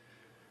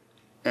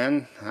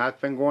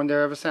I've been going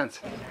there ever since.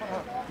 How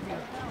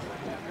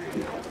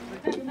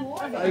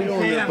you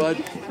doing there, bud?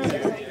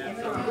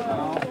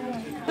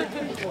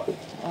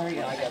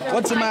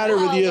 What's the matter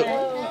with you?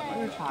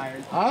 We're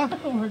tired. Huh?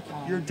 We're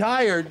tired. You're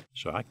tired?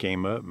 So I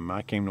came up, and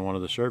I came to one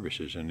of the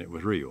services, and it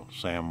was real.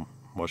 Sam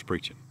was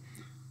preaching.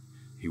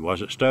 He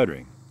wasn't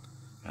stuttering.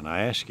 And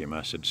I asked him,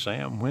 I said,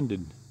 Sam, when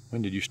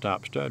did you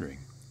stop stuttering?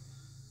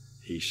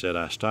 He said,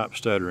 I stopped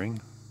stuttering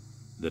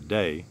the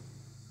day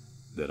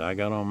that I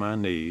got on my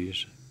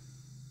knees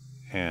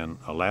and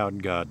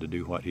allowed God to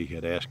do what he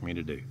had asked me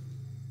to do.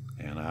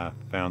 And I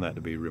found that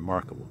to be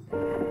remarkable.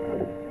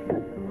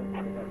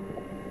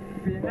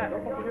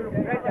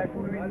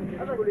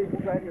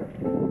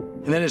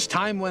 And then as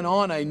time went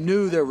on, I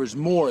knew there was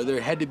more.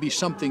 There had to be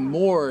something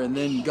more, and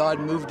then God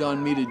moved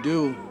on me to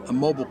do a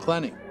mobile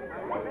clinic.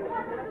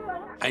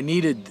 I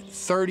needed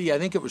I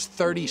think it was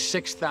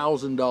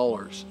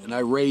 $36,000, and I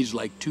raised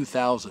like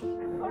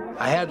 $2,000.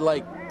 I had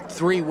like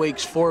 3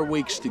 weeks, 4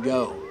 weeks to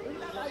go.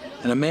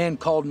 And a man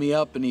called me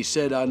up and he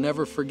said, I'll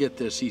never forget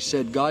this. He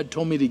said, God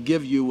told me to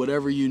give you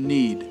whatever you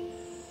need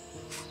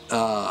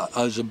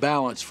as a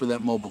balance for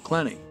that mobile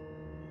clinic.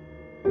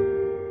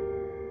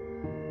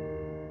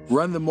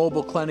 Run the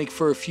mobile clinic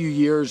for a few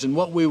years, and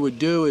what we would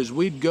do is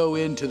we'd go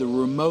into the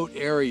remote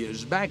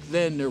areas. Back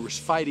then there was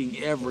fighting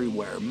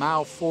everywhere.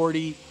 Mile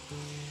 40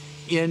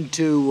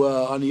 into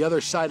on the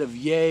other side of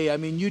Yei. I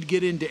mean, you'd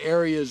get into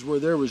areas where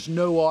there was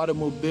no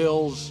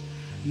automobiles,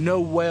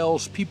 no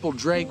wells. People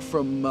drank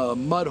from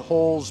mud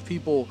holes.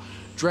 People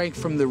drank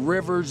from the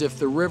rivers if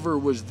the river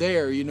was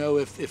there. You know,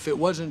 if it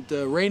wasn't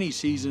rainy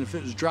season, if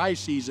it was dry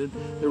season,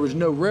 there was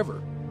no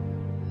river.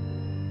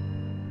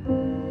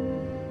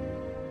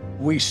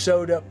 We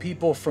sewed up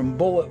people from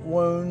bullet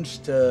wounds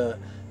to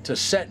to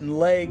setting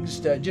legs,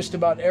 to just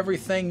about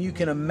everything you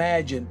can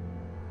imagine.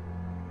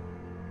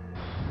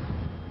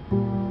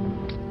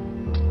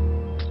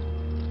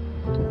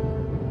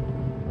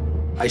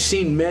 I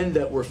seen men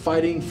that were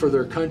fighting for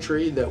their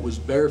country that was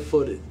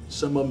barefooted.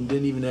 Some of them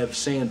didn't even have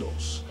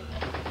sandals.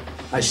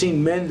 I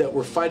seen men that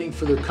were fighting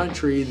for their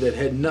country that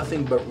had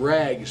nothing but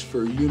rags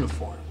for a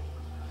uniform.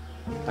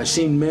 I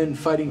seen men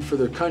fighting for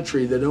their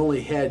country that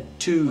only had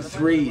 2,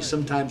 3,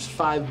 sometimes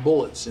 5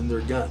 bullets in their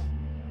gun.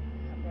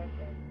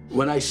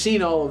 When I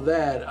seen all of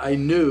that, I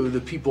knew the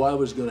people I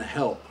was going to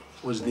help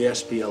was the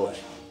SPLA.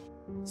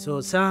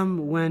 So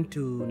Sam went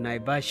to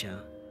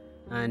Naivasha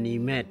and he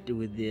met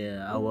with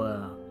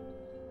our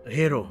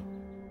hero,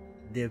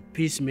 the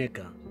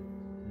peacemaker,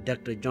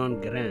 Dr.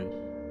 John Garang.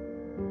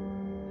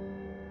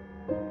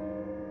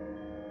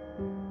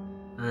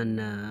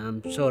 And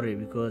I'm sorry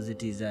because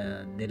it is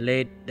the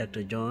late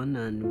Dr. John,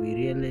 and we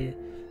really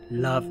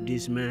love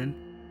this man.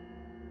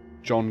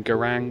 John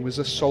Garang was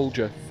a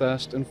soldier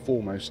first and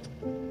foremost.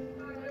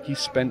 He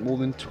spent more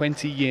than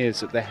 20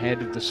 years at the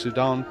head of the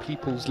Sudan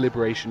People's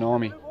Liberation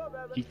Army.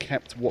 He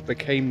kept what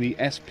became the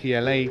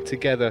SPLA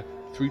together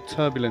through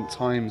turbulent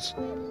times.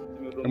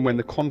 And when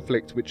the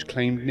conflict, which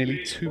claimed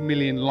nearly 2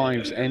 million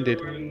lives, ended,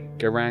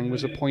 Garang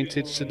was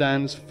appointed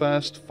Sudan's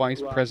first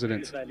vice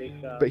president.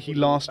 But he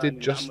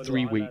lasted just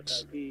 3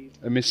 weeks.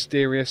 A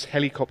mysterious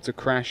helicopter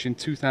crash in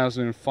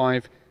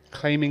 2005,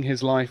 claiming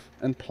his life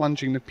and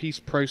plunging the peace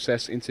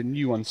process into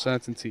new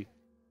uncertainty.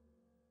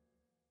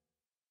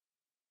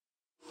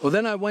 Well,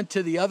 then I went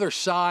to the other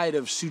side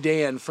of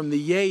Sudan. From the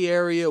Yei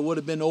area, would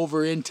have been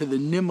over into the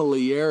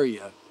Nimali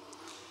area,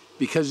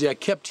 because I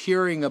kept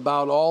hearing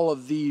about all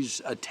of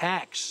these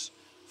attacks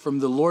from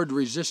the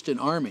Lord-resistant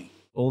army.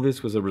 All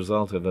this was a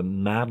result of a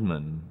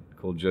madman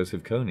called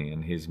Joseph Kony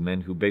and his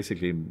men who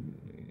basically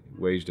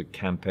waged a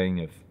campaign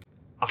of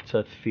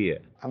utter fear.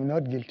 I'm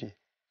not guilty.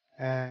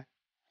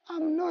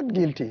 I'm not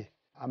guilty.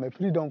 I'm a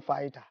freedom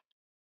fighter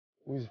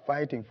who's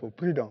fighting for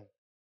freedom.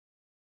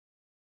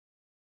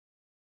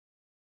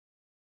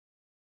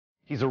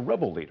 He's a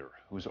rebel leader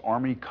whose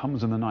army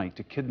comes in the night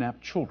to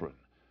kidnap children.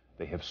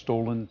 They have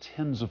stolen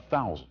tens of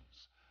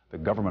thousands. The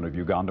government of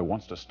Uganda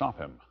wants to stop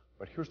him,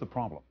 but here's the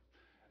problem.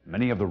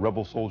 Many of the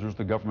rebel soldiers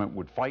the government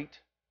would fight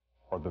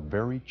are the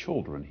very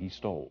children he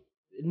stole.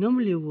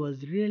 Normally it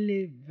was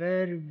really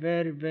very,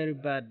 very, very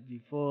bad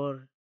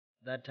before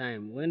that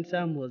time. When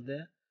Sam was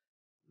there,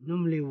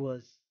 normally it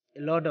was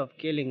a lot of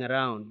killing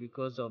around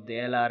because of the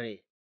LRA.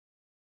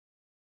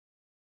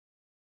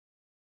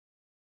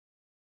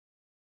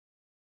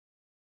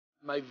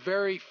 My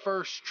very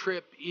first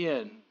trip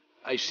in,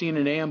 I seen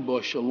an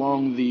ambush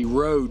along the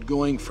road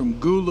going from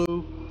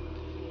Gulu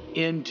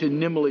into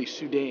Nimali,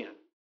 Sudan.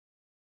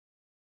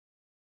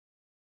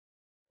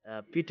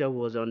 Peter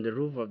was on the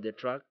roof of the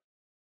truck.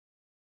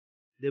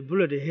 The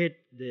bullet hit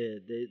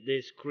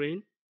the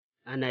screen,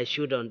 and I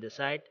shoot on the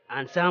side.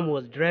 And Sam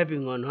was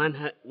driving on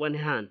one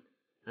hand,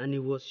 and he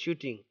was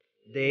shooting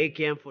the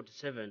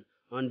AK-47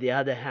 on the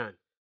other hand.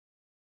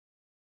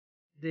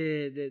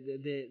 The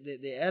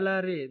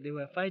LRA, they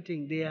were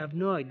fighting. They have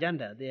no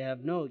agenda. They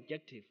have no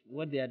objective.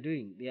 What they are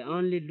doing, they are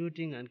only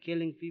looting and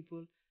killing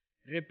people,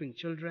 raping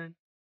children.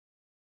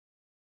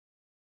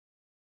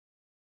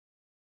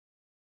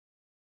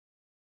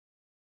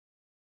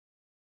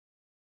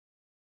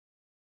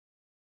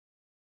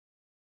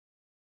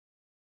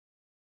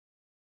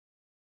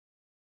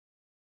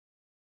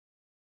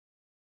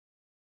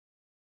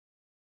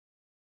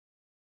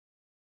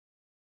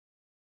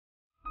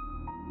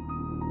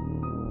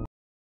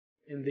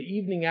 In the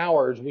evening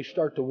hours, we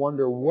start to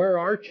wonder where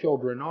our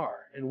children are,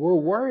 and we're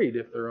worried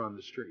if they're on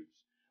the streets.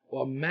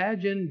 Well,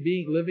 imagine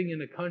living in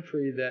a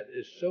country that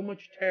is so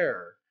much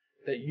terror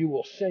that you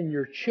will send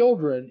your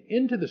children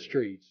into the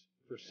streets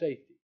for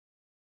safety.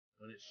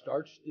 When it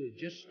starts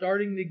just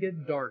starting to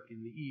get dark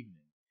in the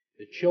evening,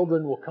 the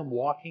children will come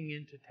walking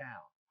into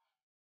town.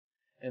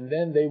 And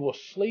then they will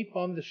sleep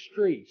on the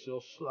streets.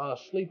 They'll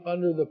sleep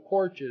under the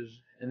porches.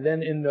 And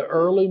then in the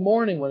early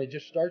morning, when it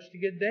just starts to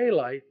get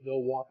daylight,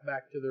 they'll walk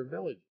back to their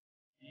village.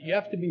 You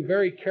have to be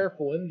very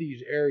careful in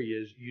these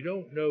areas. You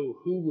don't know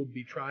who would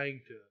be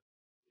trying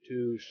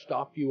to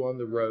stop you on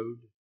the road.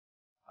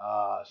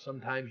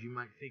 Sometimes you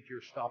might think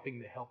you're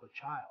stopping to help a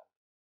child,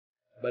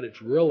 but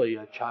it's really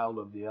a child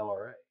of the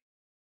LRA.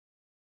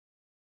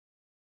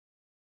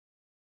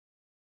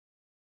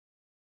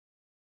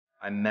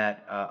 I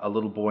met a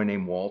little boy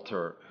named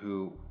Walter,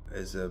 who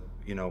is a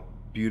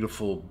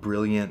beautiful,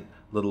 brilliant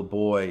little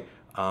boy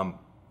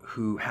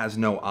who has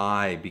no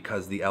eye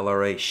because the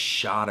LRA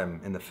shot him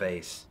in the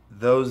face.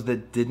 Those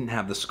that didn't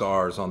have the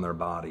scars on their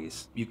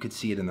bodies, you could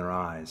see it in their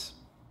eyes.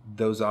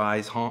 Those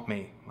eyes haunt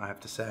me, I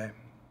have to say.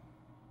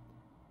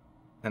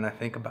 And I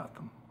think about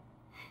them.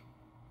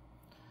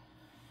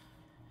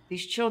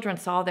 These children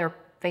saw their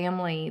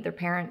family, their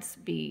parents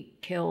be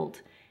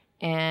killed,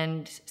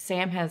 and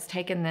Sam has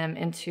taken them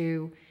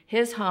into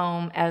his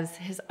home as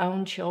his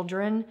own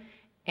children,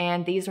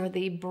 and these are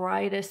the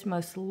brightest,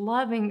 most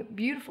loving,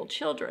 beautiful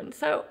children.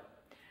 So,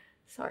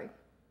 sorry.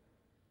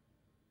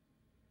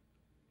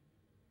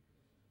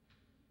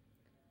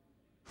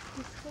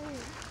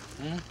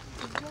 Hmm?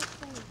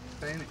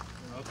 Painting?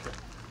 Okay.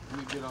 Let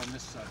me get on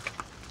this side.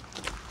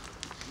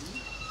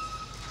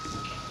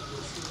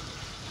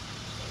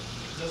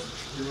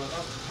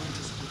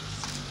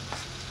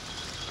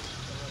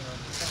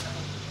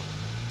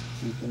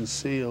 You can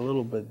see a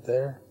little bit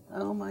there.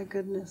 Oh my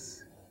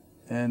goodness.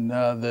 And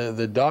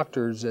the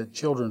doctors at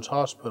Children's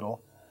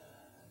Hospital,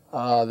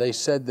 they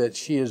said that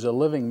she is a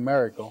living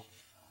miracle.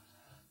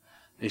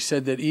 They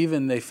said that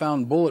even they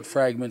found bullet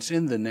fragments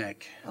in the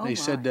neck. They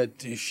said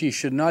that she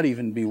should not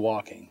even be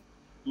walking.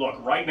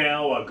 Look, right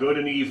now, good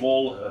and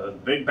evil,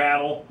 big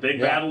battle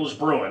is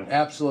brewing.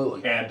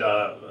 Absolutely. And,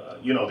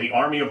 you know, the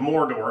army of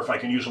Mordor, if I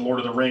can use a Lord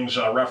of the Rings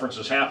reference,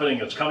 is happening.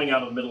 It's coming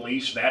out of the Middle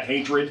East, that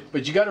hatred.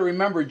 But you got to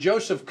remember,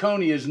 Joseph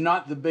Kony is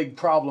not the big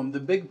problem.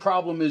 The big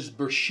problem is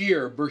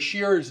Bashir.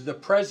 Bashir is the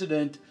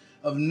president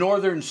of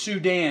northern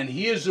Sudan.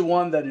 He is the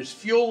one that is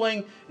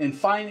fueling and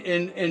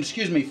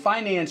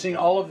financing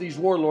all of these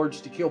warlords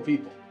to kill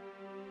people.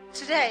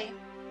 Today,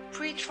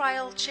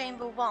 Pre-Trial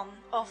Chamber 1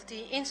 of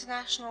the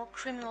International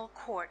Criminal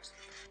Court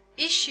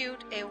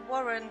issued a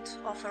warrant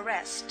of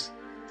arrest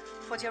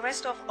for the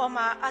arrest of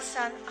Omar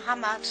Hassan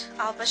Ahmad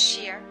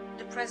al-Bashir,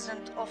 the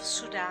president of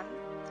Sudan,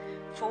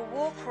 for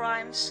war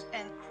crimes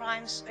and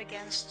crimes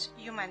against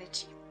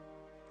humanity.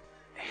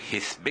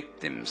 His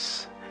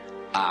victims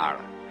are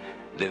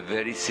the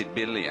very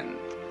civilian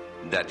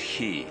that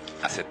he,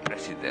 as a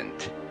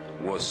president,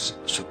 was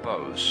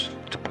supposed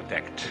to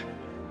protect,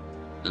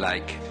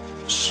 like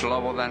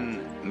Slobodan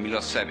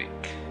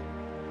Milosevic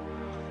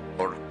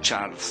or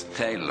Charles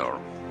Taylor.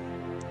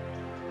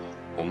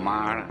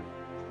 Omar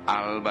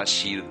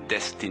al-Bashir's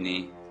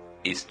destiny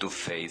is to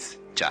face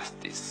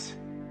justice.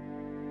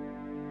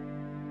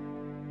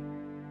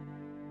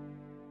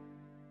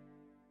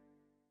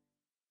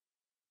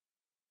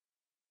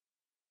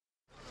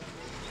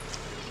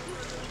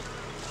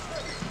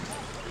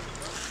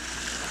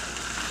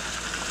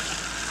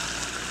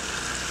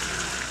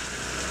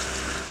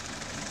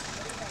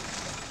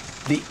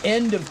 The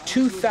end of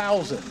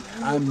 2000,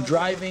 I'm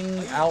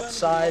driving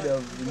outside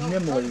of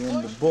Nimley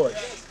in the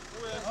bush,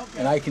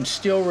 and I can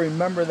still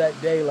remember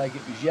that day like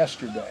it was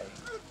yesterday.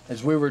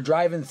 As we were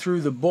driving through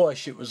the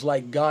bush, it was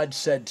like God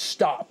said,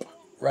 stop,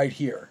 right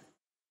here.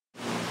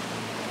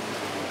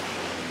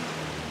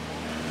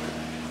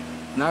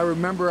 And I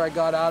remember I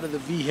got out of the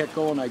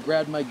vehicle and I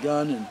grabbed my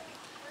gun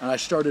and I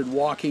started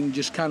walking,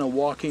 just kind of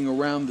walking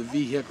around the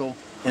vehicle.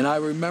 And I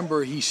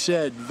remember he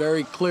said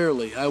very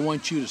clearly, I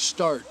want you to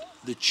start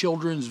the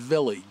children's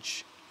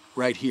village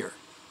right here.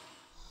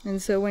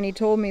 And so when he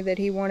told me that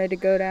he wanted to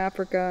go to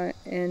Africa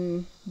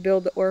and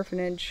build the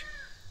orphanage,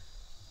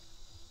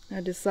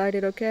 I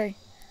decided, okay,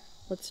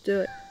 let's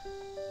do it.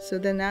 So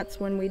then that's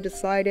when we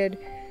decided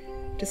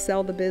to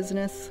sell the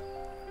business.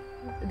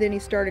 Then he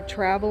started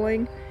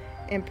traveling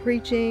and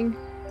preaching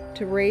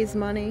to raise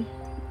money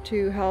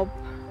to help,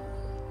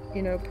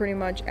 you know, pretty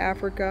much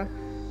Africa.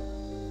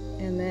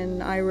 And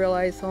then I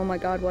realized, oh my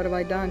God, what have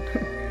I done?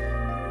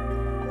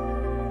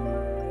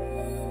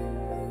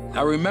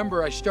 I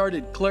remember I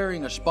started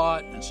clearing a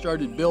spot and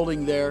started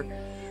building there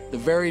the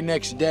very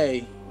next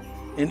day,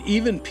 and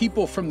even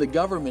people from the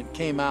government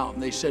came out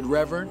and they said,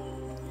 Reverend,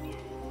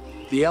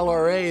 the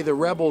LRA, the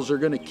rebels are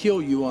going to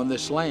kill you on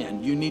this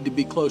land. You need to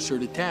be closer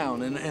to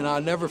town. And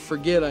I'll never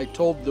forget, I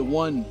told the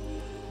one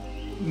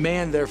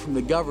man there from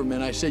the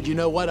government, I said, you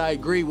know what, I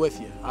agree with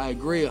you. I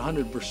agree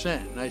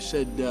 100%. And I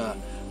said,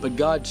 but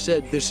God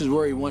said this is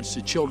where he wants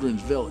the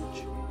children's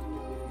village.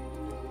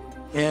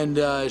 And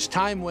as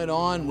time went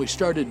on, we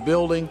started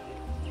building.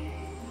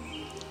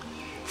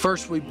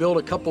 First we built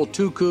a couple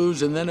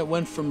tukus, and then it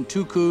went from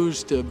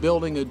tukus to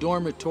building a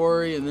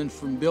dormitory, and then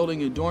from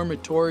building a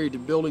dormitory to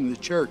building the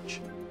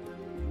church.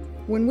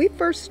 When we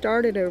first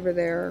started over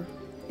there,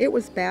 it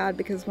was bad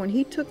because when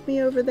he took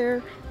me over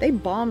there, they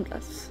bombed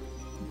us.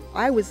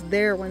 I was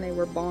there when they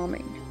were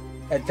bombing.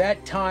 At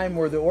that time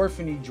where the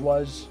orphanage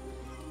was,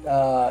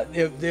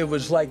 it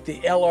was like the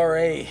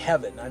LRA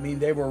heaven. I mean,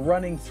 they were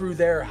running through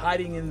there,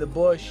 hiding in the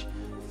bush,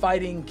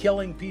 fighting,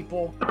 killing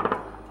people.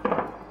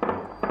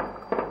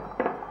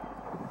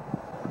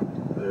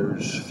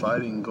 There's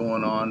fighting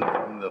going on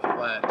in the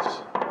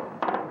flats.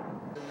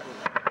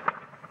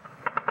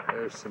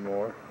 There's some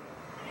more.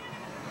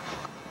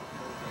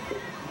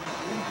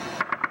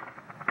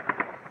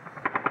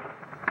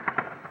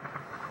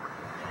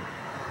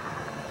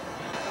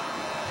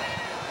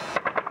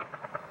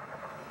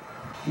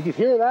 You could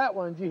hear that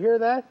one. Did you hear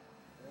that?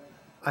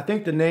 I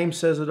think the name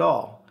says it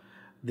all.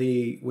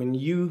 When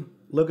you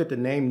look at the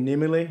name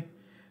Nimile,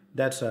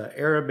 that's an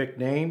Arabic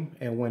name,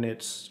 and when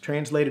it's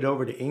translated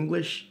over to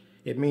English,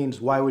 it means,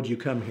 why would you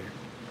come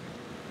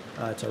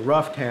here? It's a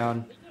rough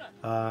town,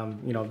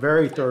 you know,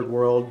 very third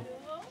world.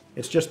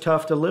 It's just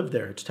tough to live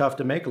there. It's tough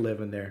to make a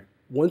living there.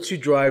 Once you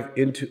drive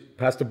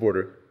past the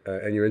border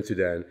and you're in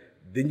Sudan,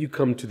 then you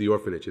come to the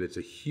orphanage, and it's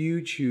a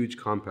huge, huge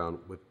compound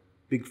with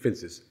big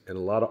fences and a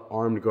lot of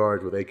armed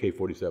guards with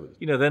AK-47s.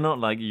 You know, they're not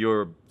like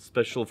your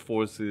special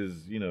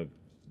forces, you know,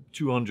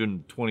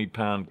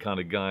 220-pound kind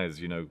of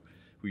guys, you know,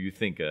 who you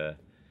think are,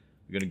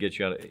 We're going to get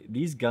you out.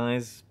 These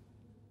guys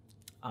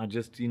are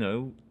just, you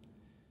know,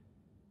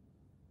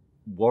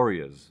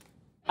 warriors.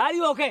 Are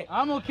you okay?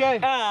 I'm okay.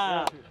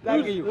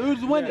 Thank you.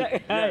 Who's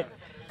winning? Hey.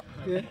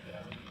 Okay.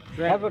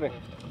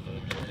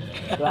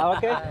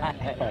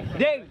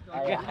 Ding.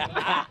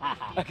 Yeah.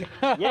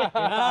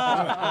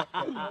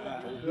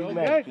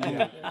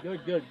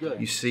 Good.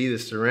 You see the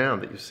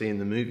surround that you see in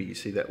the movie. You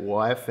see that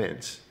wire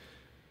fence.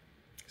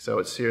 So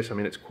it's serious. I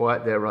mean, it's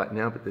quiet there right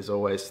now, but there's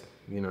always,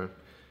 you know,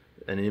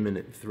 an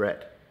imminent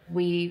threat.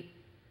 We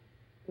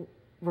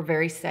were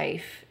very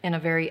safe in a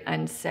very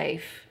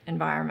unsafe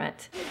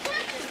environment.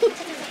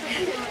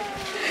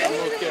 I'm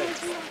okay.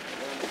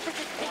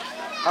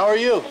 How are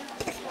you?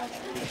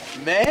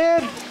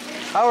 Man,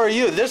 how are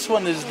you? This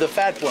one is the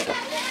fat one.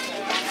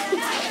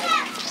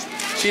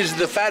 She's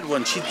the fat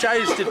one. She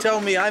tries to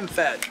tell me I'm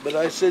fat, but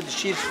I said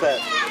she's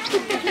fat.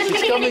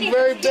 She's coming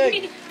very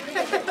big.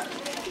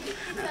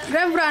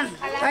 Reverend,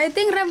 I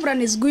think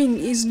Reverend is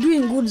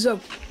doing good job.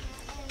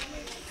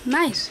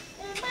 Nice.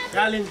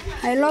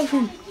 I love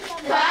him.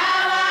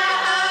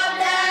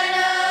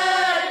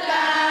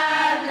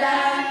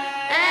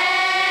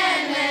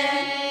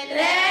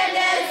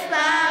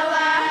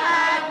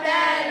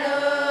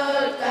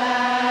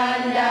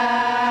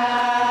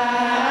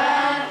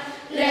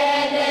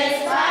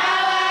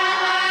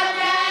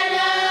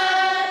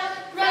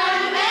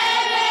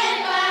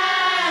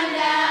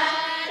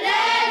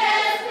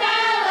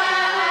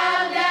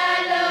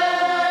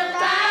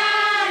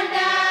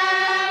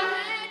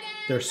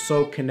 They're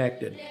so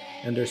connected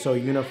and they're so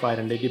unified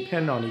and they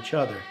depend on each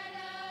other.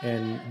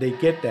 And they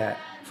get that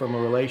from the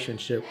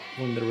relationship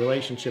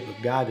of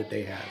God that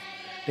they have.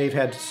 They've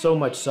had so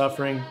much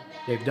suffering,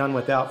 they've done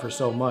without for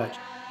so much.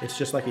 It's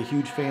just like a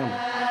huge family.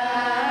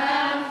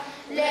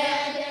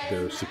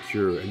 They're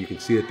secure, and you can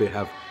see that they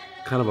have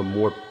kind of a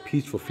more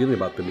peaceful feeling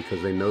about them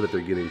because they know that they're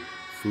getting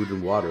food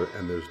and water,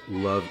 and there's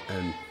love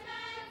and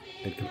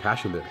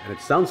compassion there. And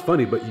it sounds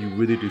funny, but you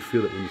really do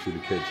feel it when you see the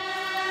kids.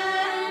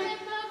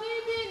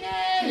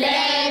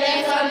 Let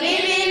the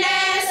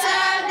forgiveness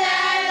of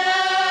the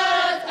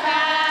Lord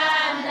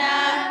come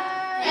down.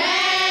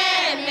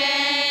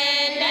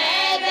 Amen.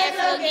 Let the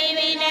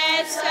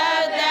forgiveness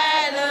of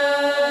the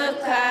Lord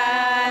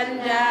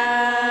come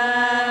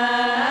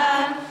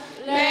down.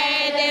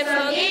 Let the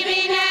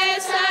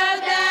forgiveness of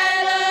the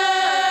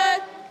Lord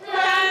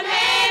from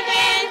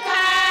heaven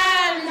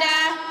come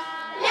down.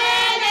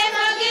 Let the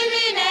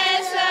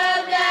forgiveness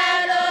of the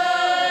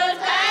Lord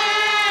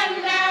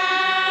come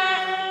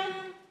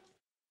down.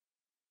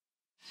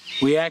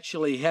 We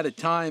actually had a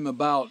time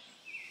about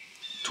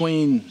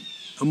between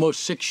almost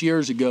 6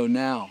 years ago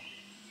now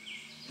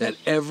that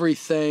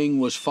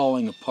everything was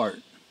falling apart.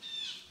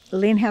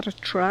 Lynn had a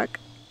truck,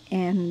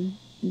 and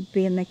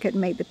being they couldn't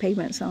make the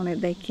payments on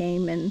it, they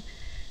came and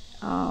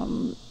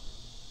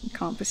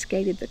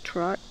confiscated the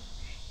truck,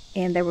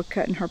 and they were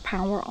cutting her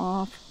power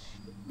off.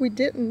 We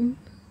didn't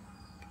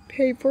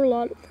pay for a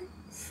lot of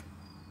things.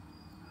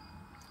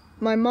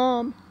 My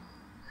mom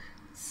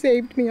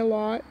saved me a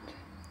lot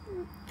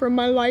from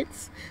my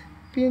lights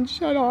being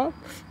shut off,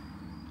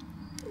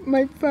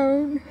 my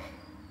phone,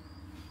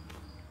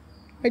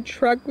 my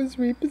truck was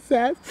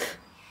repossessed.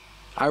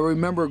 I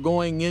remember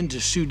going into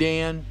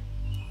Sudan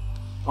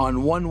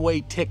on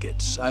one-way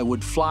tickets. I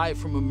would fly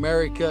from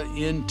America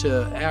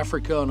into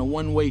Africa on a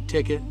one-way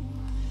ticket.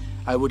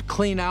 I would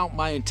clean out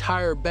my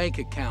entire bank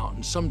account,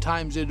 and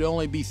sometimes it'd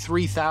only be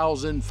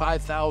 $3,000,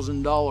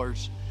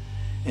 $5,000,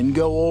 and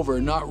go over,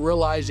 not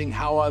realizing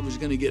how I was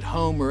going to get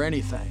home or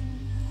anything.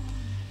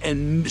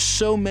 And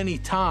so many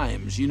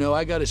times, you know,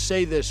 I got to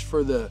say this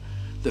for the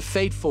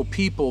faithful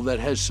people that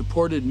has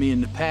supported me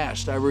in the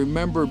past. I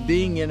remember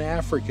being in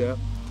Africa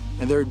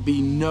and there'd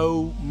be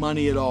no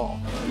money at all.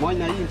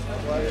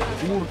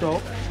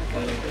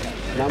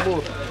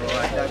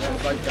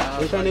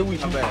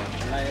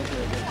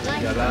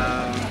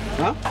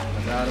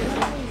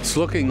 It's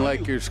looking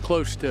like there's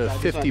close to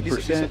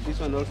 50%. This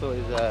one also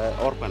is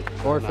orphan.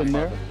 Orphan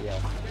there?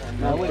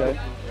 Yeah. Okay.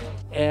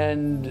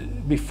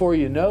 And before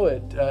you know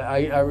it,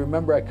 I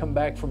remember I come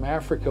back from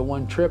Africa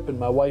one trip and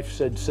my wife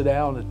said, sit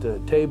down at the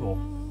table.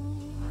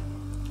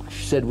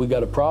 She said, we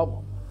got a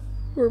problem.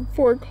 We're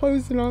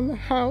foreclosing on the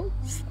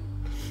house.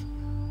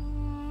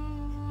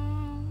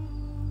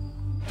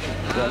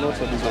 Yeah,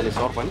 also this one is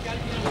orphan.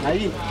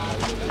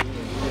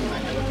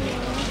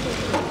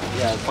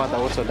 Yeah, father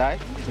also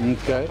died.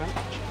 Okay.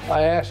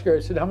 I asked her,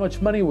 I said, how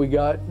much money we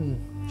got? And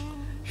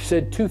she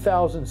said,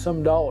 $2,000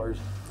 some.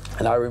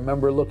 And I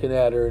remember looking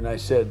at her and I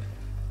said,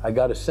 I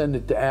got to send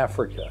it to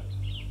Africa.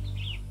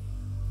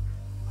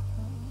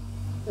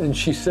 And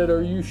she said,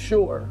 are you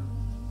sure?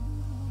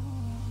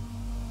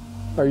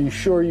 Are you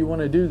sure you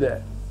want to do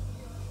that?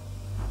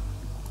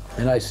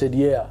 And I said,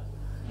 yeah.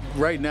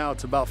 Right now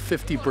it's about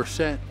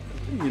 50%,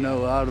 you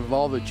know, out of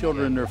all the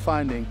children they're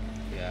finding.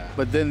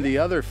 But then the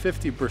other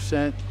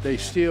 50%, they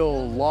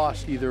still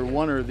lost either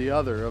one or the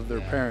other of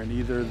their parent,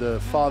 either the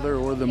father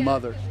or the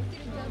mother.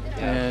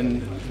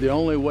 And the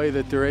only way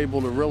that they're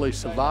able to really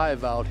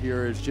survive out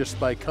here is just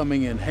by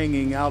coming and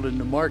hanging out in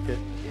the market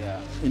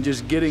and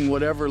just getting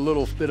whatever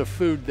little bit of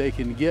food they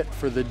can get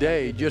for the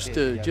day just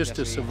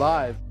to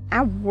survive.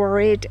 I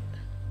worried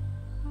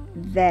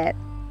that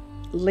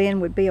Lynn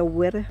would be a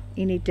widow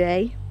any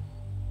day.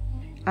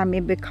 I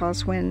mean,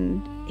 because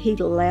when he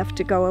left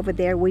to go over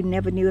there, we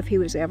never knew if he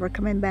was ever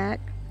coming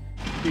back.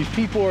 These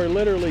people are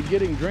literally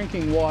getting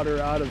drinking water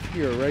out of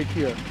here, right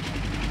here.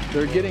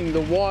 They're getting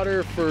the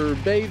water for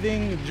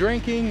bathing,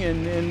 drinking,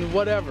 and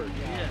whatever.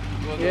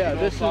 Yeah,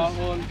 this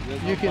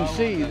is, you can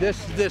see,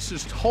 this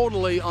is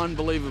totally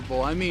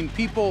unbelievable. I mean,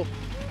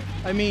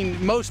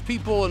 most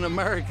people in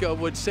America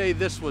would say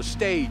this was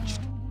staged.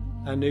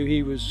 I knew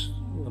he was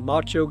a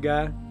macho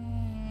guy.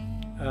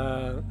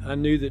 I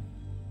knew that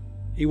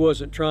he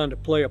wasn't trying to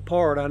play a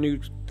part. I knew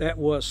that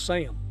was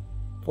Sam.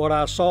 What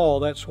I saw,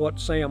 that's what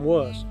Sam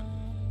was.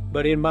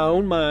 But in my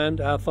own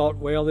mind, I thought,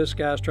 well, this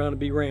guy's trying to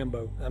be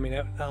Rambo. I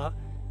mean,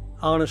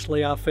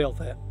 honestly, I felt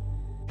that.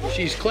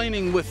 She's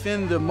cleaning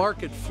within the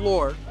market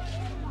floor,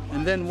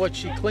 and then what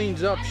she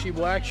cleans up, she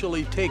will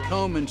actually take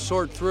home and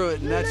sort through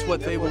it, and that's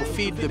what they will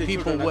feed the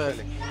people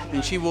with.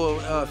 And she will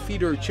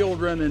feed her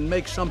children and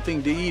make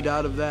something to eat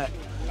out of that.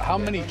 How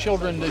many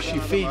children does she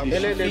feed?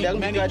 Does she feed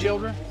many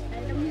children?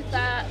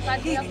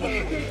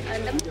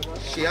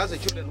 She has a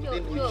children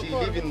she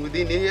living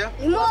within here,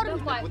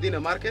 within a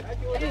market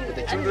with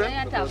the children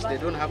because they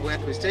don't have where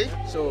to stay.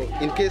 So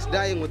in case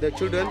dying with the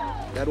children,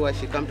 that's why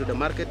she come to the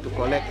market to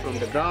collect from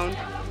the ground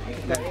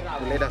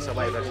to let us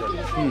survive as well.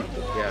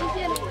 Yeah.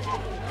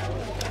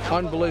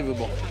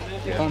 Unbelievable.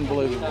 Yeah.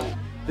 Unbelievable.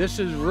 This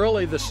is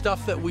really the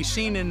stuff that we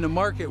seen in the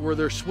market where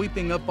they're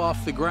sweeping up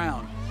off the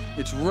ground.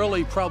 It's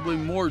really probably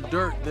more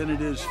dirt than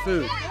it is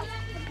food.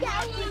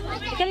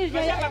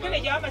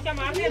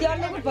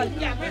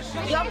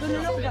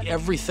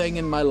 Everything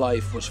in my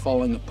life was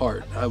falling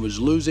apart. I was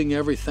losing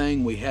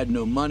everything. We had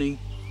no money.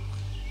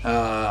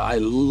 I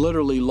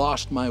literally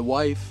lost my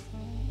wife.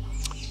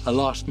 I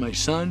lost my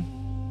son.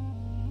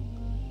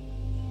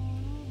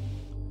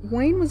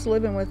 Wayne was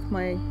living with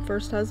my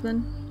first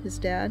husband, his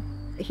dad.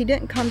 He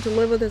didn't come to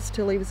live with us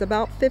till he was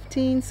about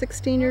 15,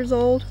 16 years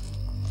old.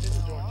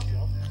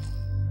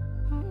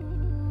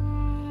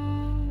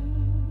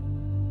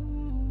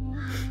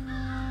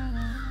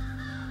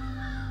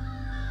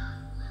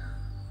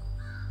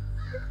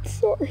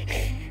 Sorry.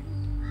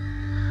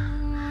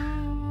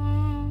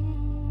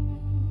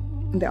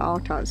 The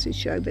autopsy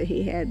showed that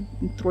he had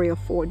 3 or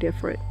 4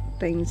 different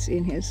things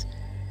in his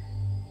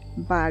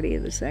body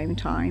at the same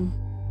time.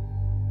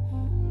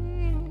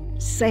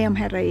 Sam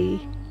had a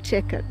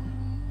ticket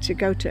to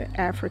go to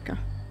Africa.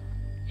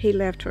 He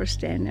left her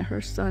standing in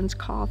her son's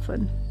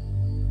coffin.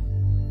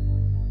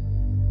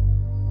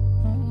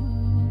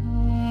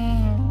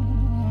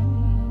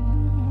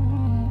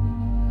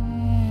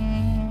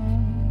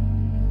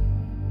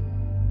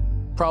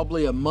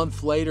 Probably a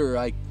month later,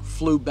 I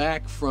flew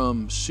back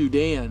from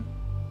Sudan.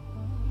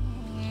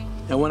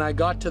 And when I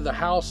got to the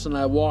house and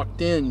I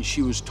walked in,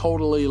 she was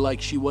totally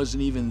like she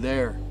wasn't even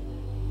there.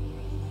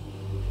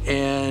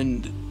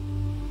 And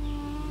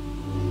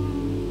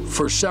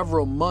for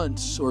several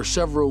months or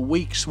several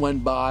weeks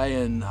went by,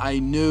 and I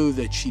knew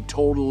that she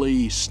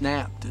totally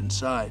snapped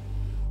inside.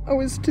 I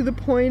was to the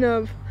point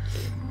of,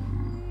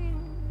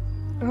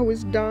 I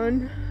was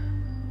done.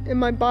 And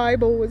my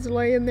Bible was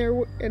laying there,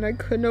 and I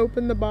couldn't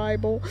open the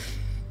Bible.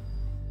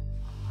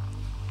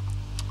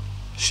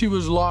 She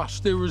was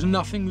lost. There was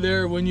nothing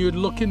there. When you'd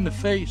look in the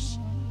face,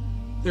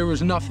 there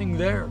was nothing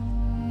there.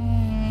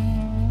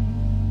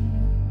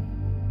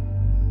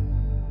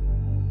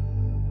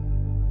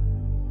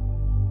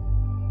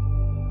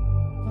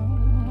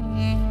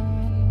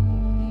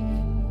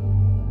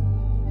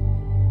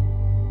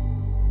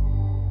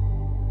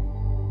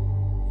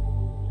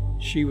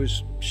 She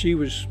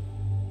was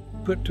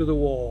put to the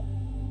wall,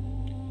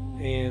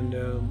 and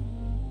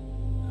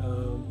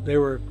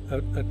there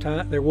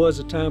was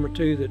a time or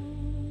two that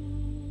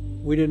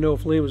we didn't know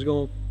if Lynn was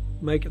going to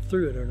make it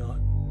through it or not.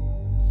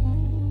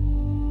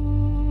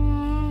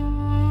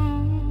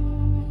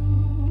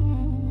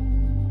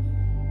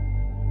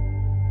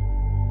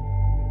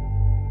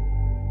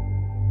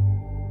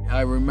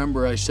 I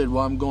remember I said,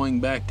 well, I'm going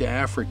back to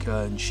Africa,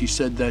 and she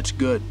said, that's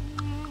good.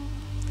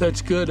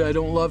 That's good, I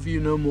don't love you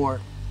no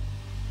more.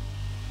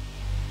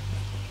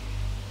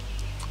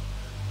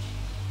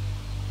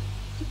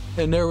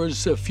 And there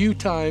was a few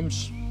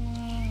times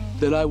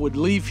that I would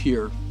leave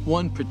here,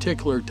 one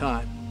particular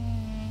time.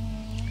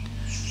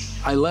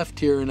 I left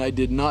here and I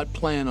did not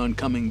plan on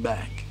coming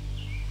back.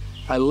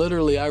 I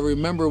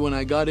remember when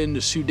I got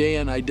into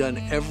Sudan, I'd done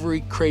every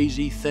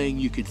crazy thing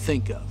you could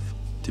think of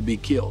to be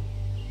killed.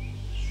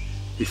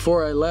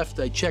 Before I left,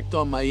 I checked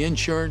on my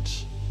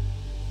insurance,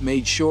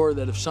 made sure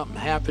that if something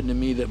happened to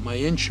me that my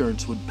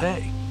insurance would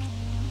pay.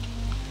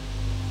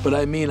 But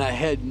I mean, I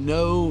had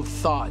no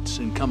thoughts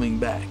in coming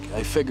back.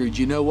 I figured,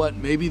 you know what,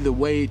 maybe the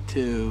way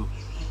to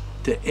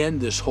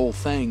end this whole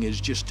thing is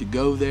just to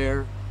go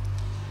there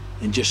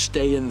and just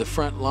stay in the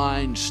front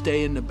line,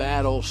 stay in the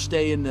battle,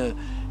 stay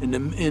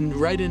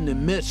right in the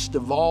midst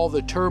of all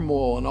the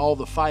turmoil and all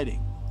the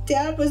fighting.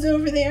 Dad was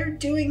over there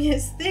doing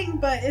his thing,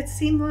 but it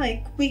seemed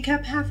like we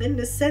kept having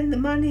to send the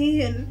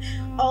money and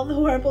all the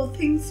horrible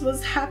things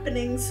was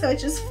happening, so I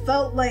just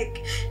felt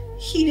like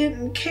he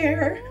didn't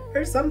care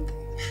or something.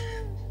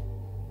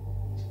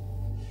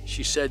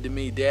 She said to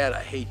me, "Dad,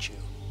 I hate you."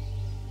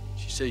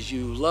 She says,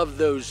 "You love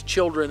those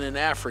children in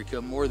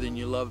Africa more than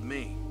you love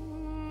me."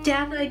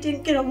 Dad and I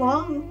didn't get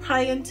along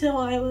probably until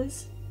I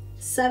was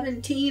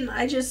 17.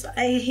 I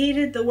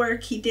hated the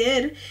work he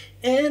did,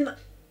 and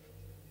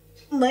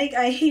like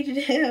I hated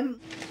him.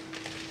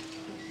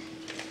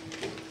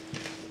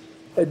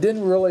 It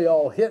didn't really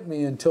all hit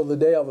me until the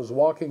day I was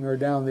walking her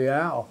down the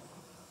aisle.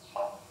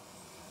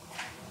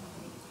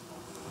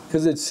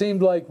 Because it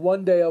seemed like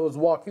one day I was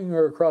walking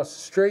her across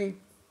the street,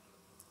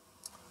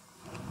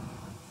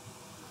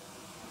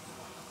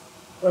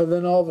 and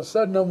then all of a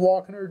sudden I'm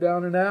walking her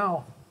down an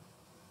aisle.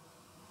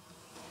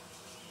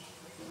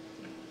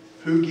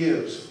 Who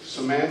gives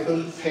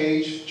Samantha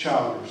Page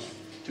Childers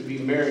to be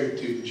married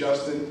to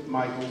Justin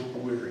Michael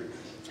Weary?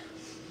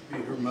 Be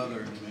her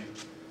mother and me.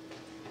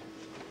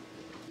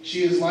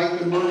 She is like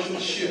the merchant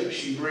ship,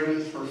 she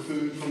bringeth her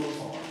food from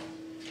afar.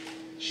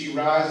 She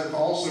riseth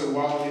also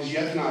while it is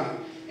yet night,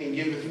 and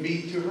giveth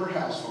meat to her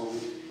household.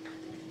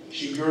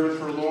 She girdeth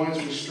her loins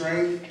with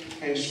strength,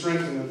 and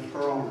strengtheneth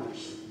her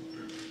arms.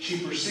 She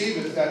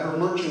perceiveth that her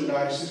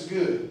merchandise is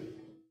good.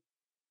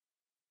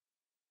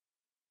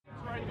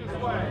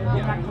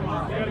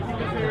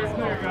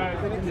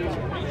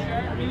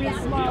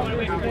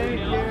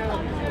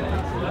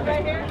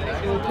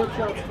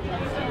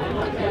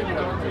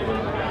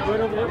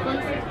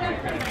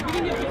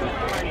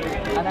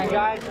 And then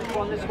guys, just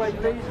one this way,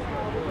 please.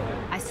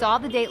 I saw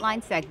the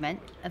Dateline segment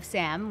of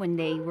Sam when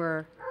they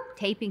were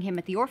taping him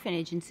at the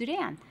orphanage in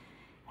Sudan.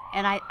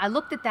 And I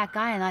looked at that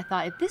guy and I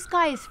thought, if this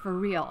guy is for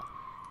real,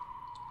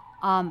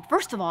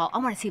 first of all, I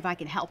want to see if I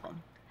can help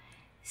him.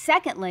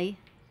 Secondly,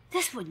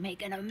 this would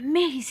make an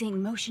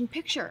amazing motion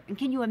picture. And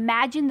can you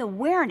imagine the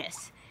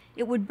awareness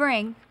it would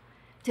bring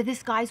to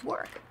this guy's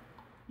work?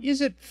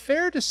 Is it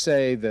fair to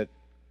say that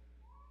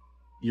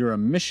you're a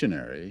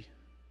missionary,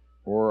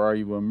 or are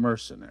you a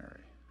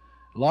mercenary?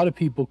 A lot of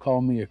people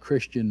call me a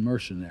Christian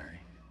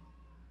mercenary,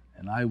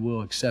 and I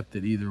will accept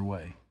it either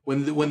way.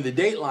 When the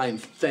Dateline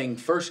thing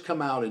first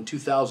came out in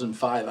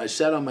 2005, I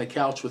sat on my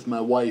couch with my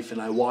wife and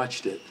I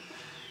watched it.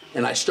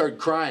 And I started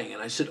crying,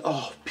 and I said,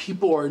 oh,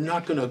 people are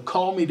not going to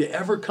call me to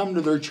ever come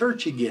to their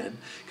church again,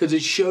 because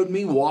it showed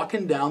me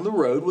walking down the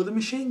road with a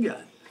machine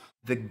gun.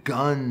 The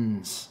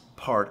guns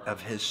part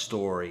of his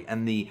story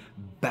and the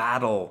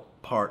battle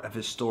part of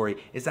his story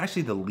is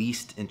actually the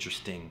least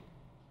interesting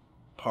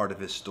part of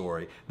his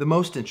story. The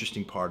most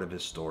interesting part of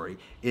his story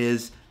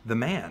is the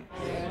man.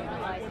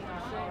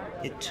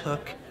 It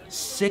took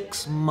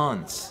 6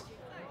 months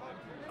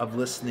of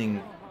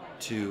listening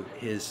to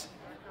his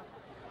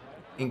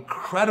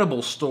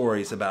incredible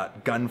stories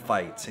about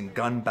gunfights and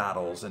gun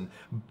battles and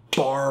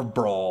bar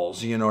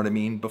brawls, you know what I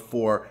mean,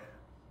 before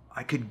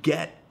I could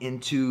get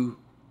into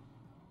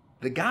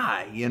the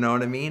guy, you know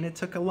what I mean? It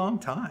took a long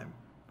time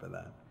for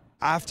that.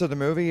 After the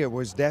movie, it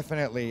was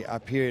definitely a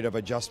period of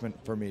adjustment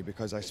for me,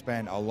 because I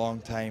spent a long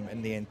time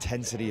in the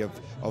intensity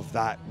of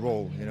that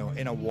role, you know,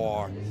 in a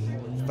war,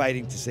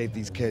 fighting to save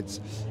these kids.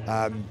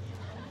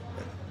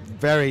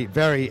 Very,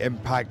 very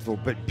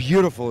impactful, but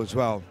beautiful as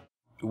well.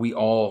 We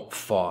all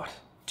fought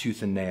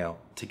tooth and nail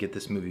to get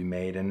this movie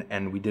made,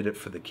 and we did it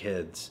for the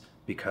kids,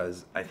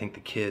 because I think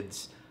the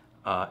kids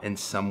in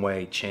some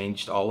way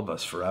changed all of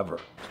us forever.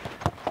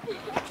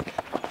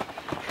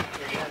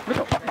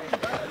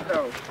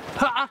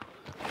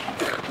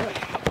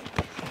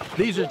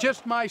 These are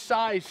just my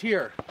size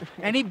here.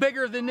 Any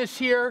bigger than this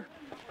here,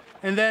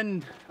 and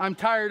then I'm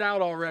tired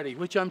out already,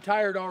 which I'm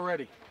tired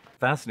already.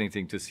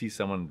 Fascinating to see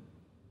someone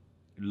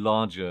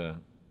larger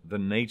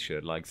than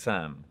nature like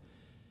Sam.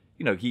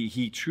 You know,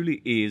 he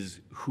truly is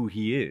who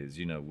he is,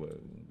 you know,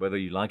 whether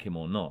you like him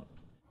or not.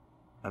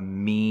 A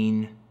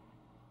mean,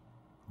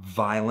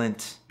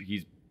 violent.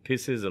 He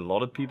pisses a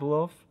lot of people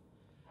off,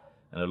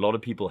 and a lot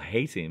of people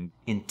hate him.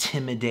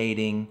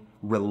 Intimidating,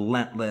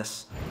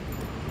 relentless.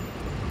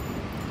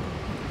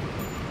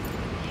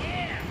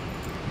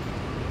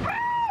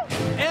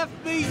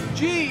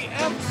 FBG,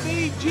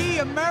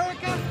 FBG,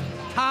 America,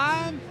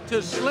 time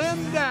to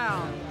slim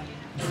down.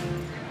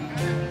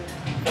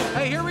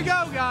 Hey, here we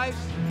go, guys.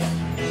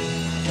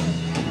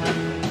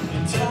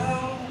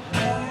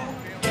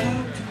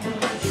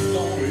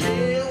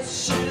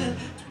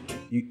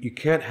 You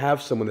can't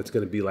have someone that's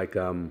going to be like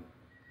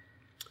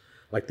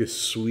this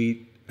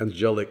sweet,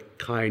 angelic,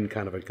 kind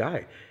of a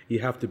guy. You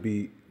have to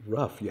be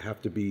rough. You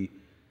have to be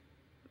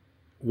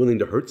willing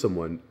to hurt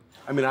someone.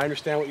 I mean, I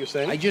understand what you're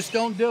saying. I just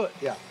don't do it.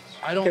 Yeah.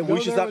 I don't. Okay, we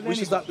should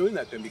stop doing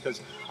that then,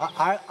 because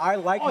I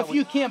like. Oh, if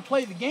you can't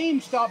play the game,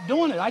 stop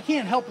doing it. I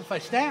can't help if I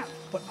snap.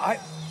 But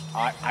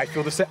I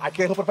feel the same. I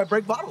can't help it if I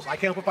break bottles. I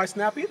can't help if I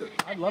snap either.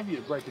 I'd love you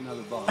to break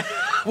another bottle.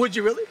 Would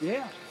you really?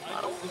 Yeah.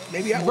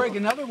 Maybe I break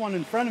another one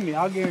in front of me.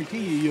 I'll guarantee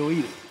you'll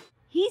eat it.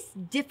 He's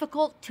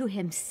difficult to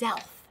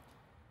himself.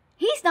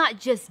 He's not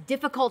just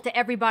difficult to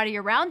everybody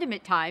around him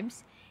at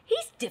times.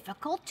 he's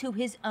difficult to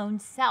his own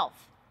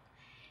self.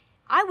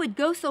 I would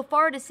go so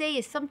far to say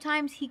as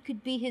sometimes he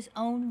could be his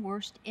own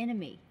worst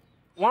enemy.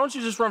 Why don't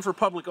you just run for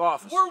public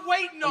office? We're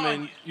waiting on you. I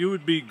mean, you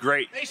would be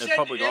great They at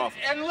public office.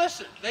 And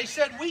listen, they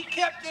said we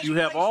kept this. You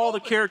have place all the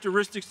open.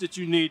 characteristics that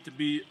you need to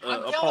be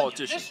a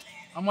politician.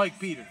 I'm like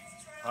Peter.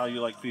 How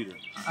you like Peter?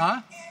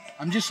 Huh?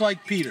 I'm just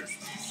like Peter.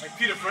 Like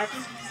Peter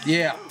Franklin?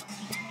 Yeah.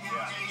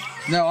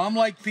 No, I'm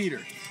like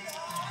Peter.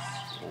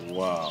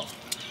 Wow.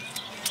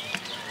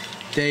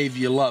 Dave,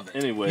 you love it.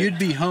 Anyway. You'd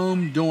be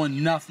home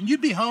doing nothing.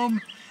 You'd be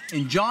home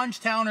in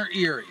Johnstown or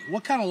Erie.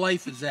 What kind of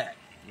life is that?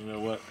 You know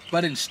what?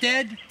 But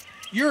instead,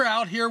 you're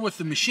out here with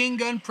the machine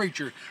gun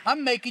preacher.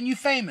 I'm making you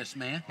famous,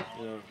 man.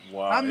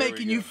 Wow. I'm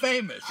making you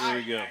famous. Here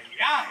we go.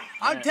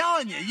 I'm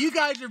telling you, you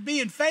guys are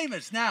being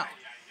famous now.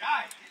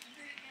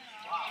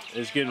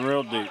 It's getting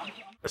real deep.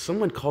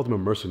 Someone called him a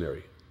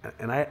mercenary,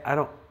 and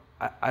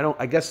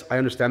I guess I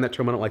understand that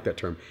term. I don't like that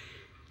term.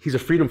 He's a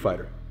freedom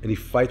fighter, and he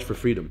fights for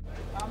freedom.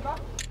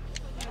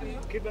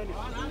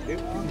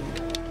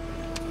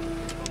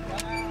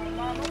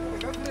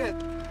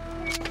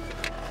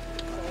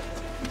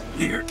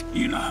 Here,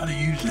 you know how to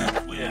use that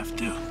if we have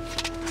to.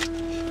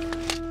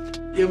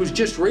 It was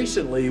just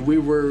recently we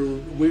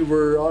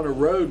were on a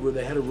road where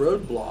they had a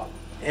roadblock,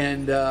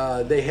 and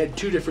they had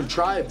two different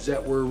tribes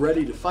that were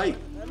ready to fight.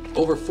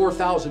 Over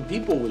 4,000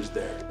 people was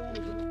there.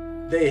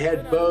 They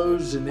had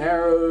bows and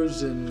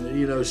arrows and,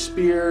 you know,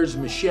 spears,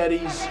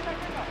 machetes.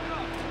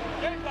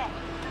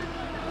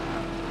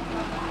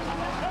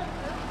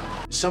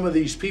 Some of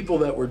these people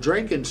that were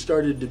drinking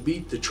started to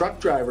beat the truck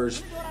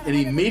drivers, and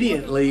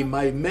immediately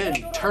my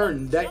men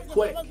turned that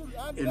quick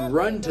and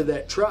run to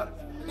that truck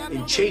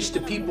and chased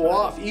the people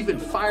off, even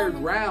fired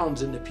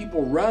rounds, and the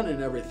people run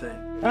and everything.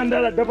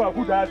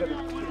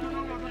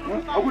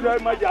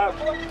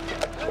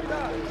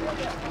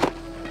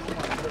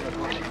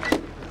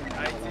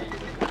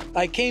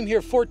 I came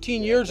here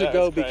 14 years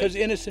ago because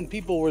innocent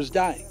people was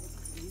dying.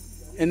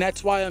 And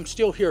that's why I'm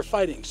still here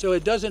fighting. So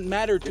it doesn't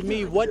matter to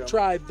me what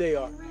tribe they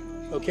are.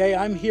 Okay,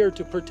 I'm here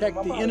to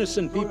protect the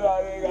innocent people.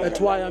 That's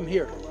why I'm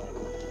here.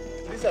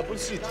 These are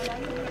bullshit.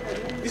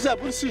 These are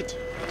bullshit.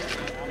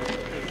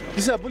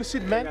 These are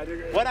bullshit, man.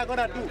 What are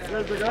gonna do?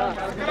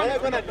 What are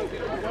gonna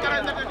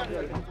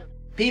do?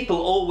 People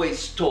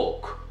always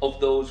talk of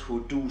those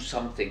who do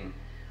something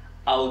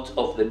out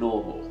of the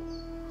normal.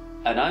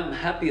 And I'm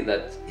happy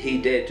that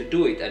he dared to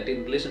do it and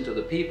didn't listen to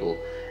the people.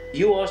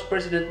 You ask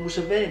President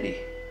Museveni.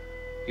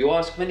 You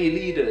ask many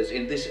leaders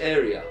in this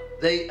area.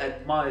 They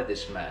admire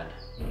this man.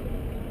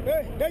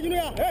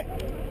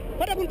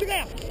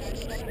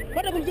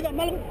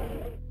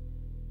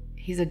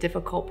 He's a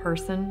difficult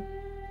person.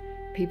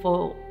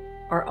 People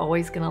are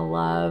always going to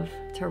love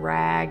to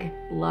rag,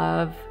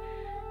 love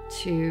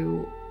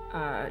to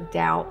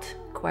doubt,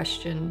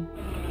 question.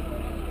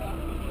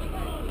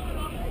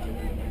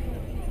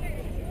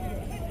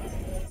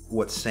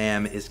 What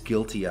Sam is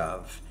guilty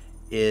of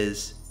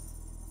is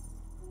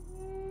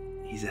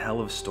he's a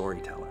hell of a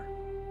storyteller.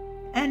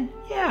 And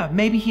yeah,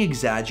 maybe he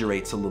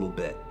exaggerates a little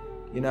bit,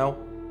 you know?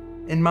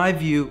 In my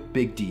view,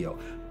 big deal.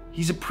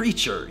 He's a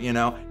preacher, you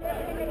know?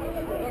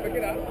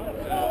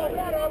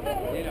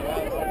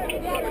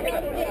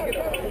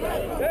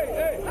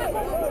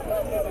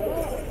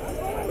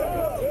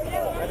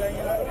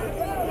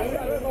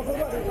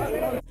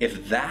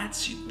 If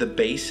that's the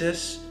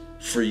basis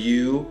for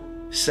you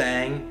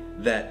saying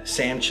that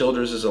Sam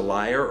Childers is a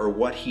liar or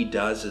what he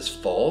does is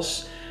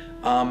false,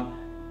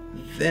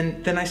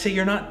 then I say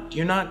you're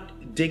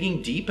not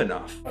digging deep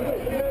enough.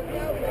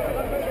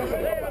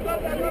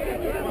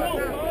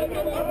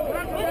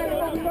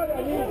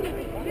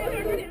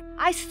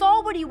 I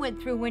saw what he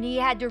went through when he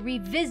had to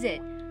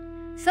revisit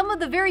some of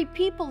the very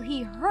people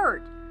he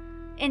hurt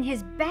in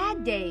his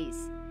bad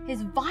days,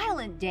 his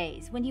violent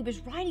days when he was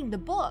writing the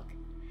book.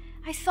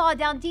 I saw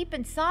down deep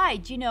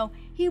inside, you know,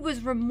 he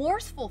was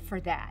remorseful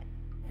for that.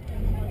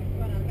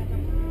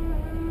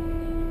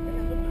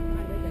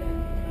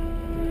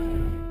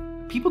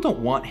 People don't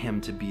want him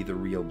to be the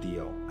real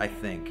deal, I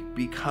think,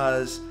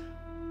 because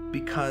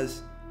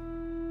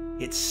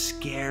it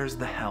scares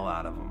the hell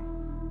out of them.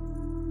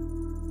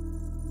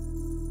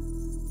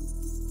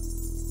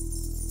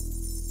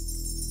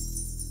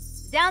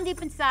 Down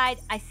deep inside,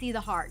 I see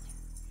the heart.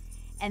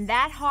 And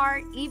that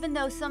heart, even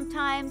though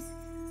sometimes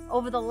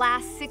over the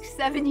last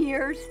 6-7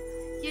 years,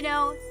 you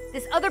know,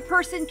 this other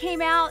person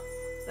came out,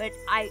 but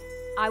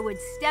I would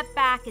step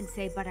back and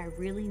say, but I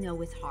really know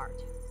his heart.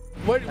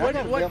 What do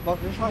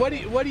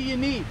you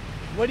need?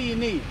 What do you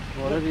need?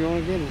 Whatever you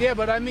want to give me. Yeah,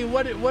 but I mean,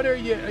 what are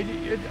you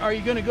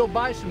going to go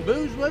buy some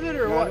booze with it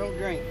or No, what? I don't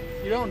drink.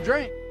 You don't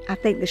drink? I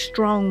think the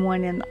strong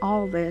one in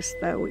all this,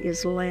 though,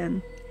 is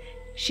Lynn.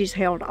 She's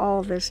held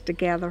all this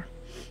together.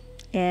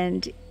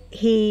 And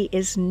he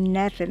is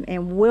nothing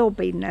and will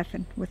be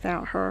nothing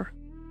without her.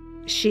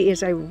 She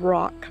is a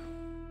rock.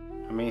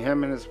 I mean,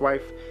 him and his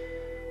wife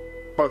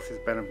both has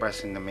been a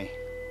blessing to me.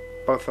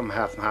 Both of them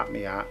have helped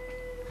me out.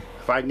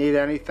 If I need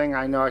anything,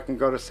 I know I can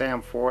go to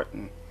Sam for it,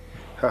 and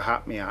he'll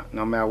help me out,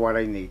 no matter what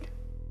I need.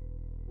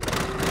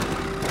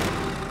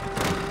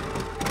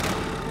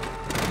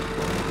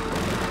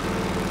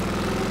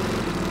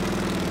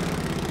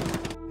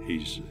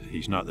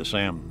 he's not the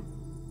Sam.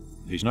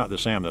 He's not the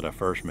Sam that I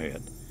first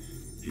met.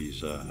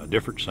 He's a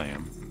different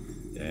Sam,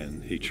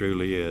 and he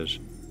truly is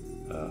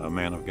a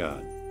man of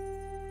God.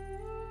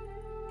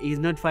 He's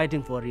not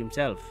fighting for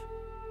himself.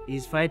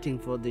 He's fighting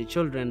for the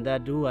children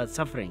that who are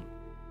suffering.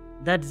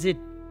 That's it.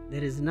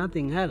 There is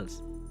nothing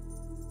else.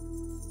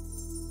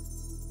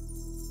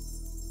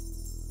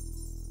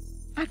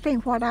 I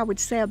think what I would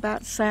say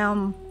about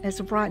Sam as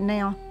of right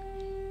now,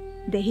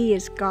 that he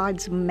is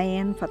God's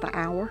man for the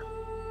hour.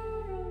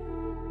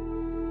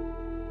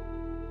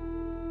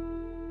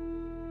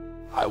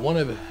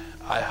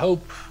 I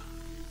hope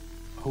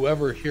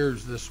whoever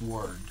hears this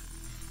word,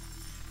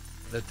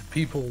 that the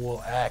people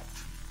will act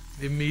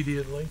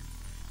immediately.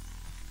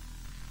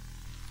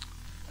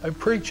 I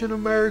preach in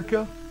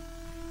America.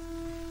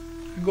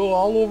 I go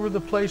all over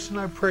the place and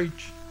I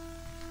preach.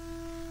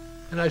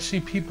 And I see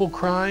people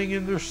crying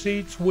in their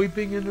seats,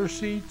 weeping in their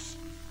seats.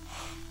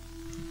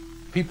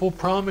 People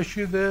promise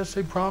you this,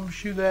 they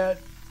promise you that.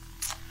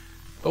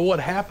 But what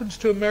happens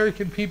to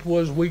American people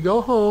is we go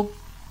home,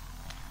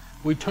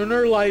 we turn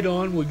our light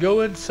on, we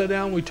go in, sit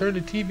down, we turn the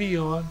TV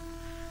on,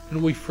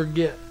 and we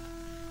forget.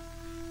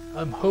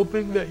 I'm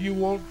hoping that you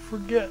won't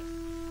forget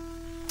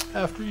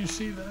after you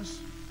see this.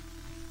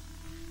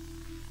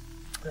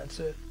 That's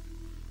it.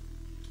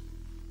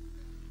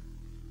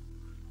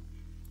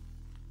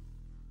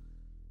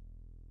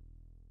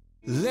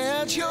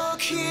 Let your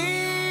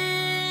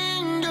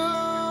kingdom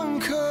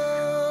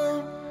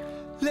come,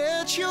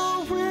 let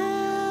your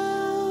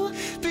will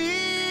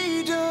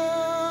be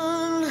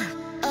done.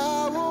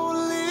 I won't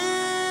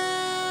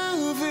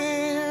live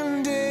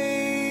in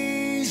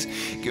days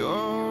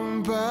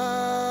gone by.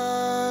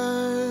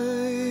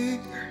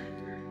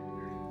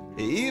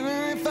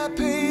 Even if I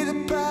pay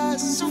the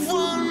price of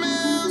one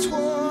man's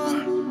war,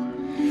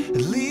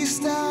 at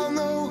least I'll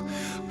know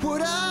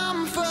what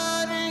I'm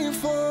fighting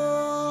for.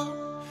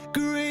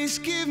 Grace,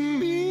 give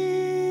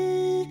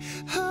me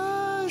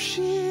a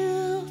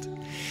shield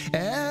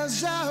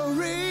as I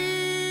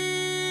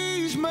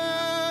raise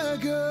my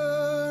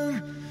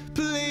gun,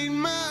 plate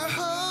my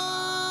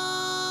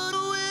heart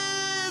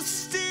with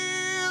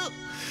steel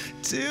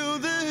till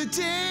the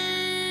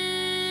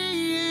day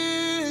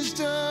is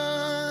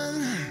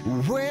done.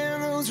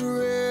 When those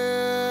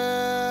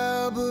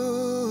rebels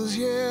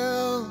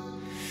yell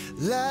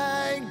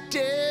like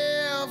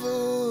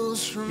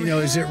devils from You know,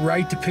 is it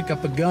right to pick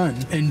up a gun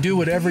and do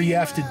whatever you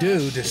have to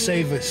do to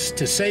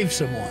save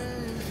someone?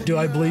 Do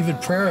I believe in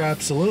prayer?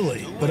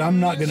 Absolutely. But I'm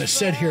not going to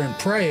sit here and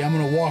pray. I'm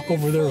going to walk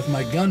over there with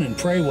my gun and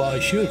pray while I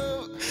shoot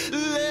him.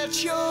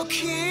 Let your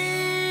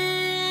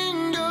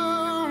kingdom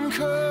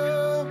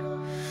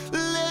come,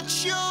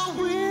 let your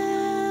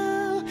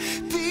will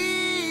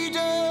be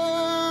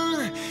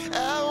done.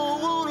 I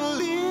won't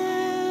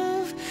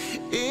live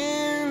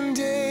in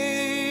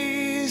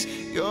days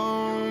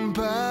gone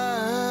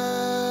by.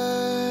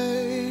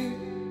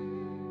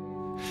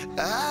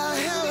 I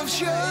have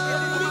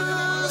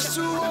just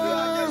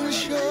one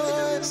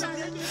shot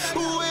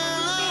when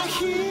I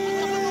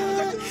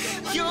hear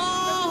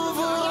your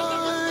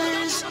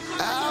voice.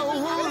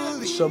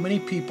 So many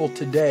people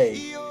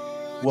today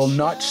will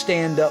not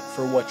stand up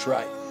for what's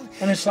right.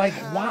 And it's like,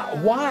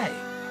 why?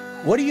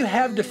 What do you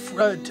have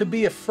to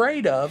be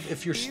afraid of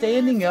if you're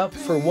standing up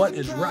for what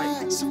is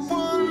right?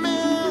 One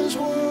man's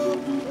war,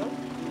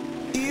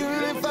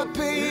 even if I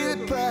pay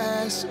the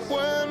price.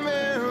 One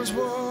man's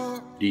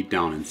war. Deep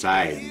down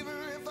inside,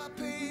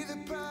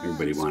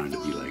 everybody wanted to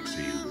be like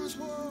Sam.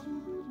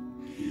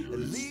 You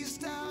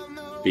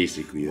know,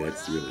 basically,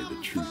 that's really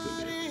the truth of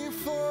it.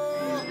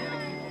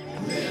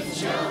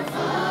 Lift your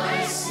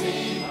voice,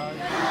 sing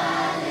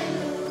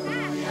hallelujah.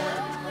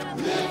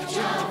 Lift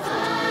your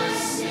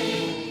voice,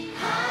 sing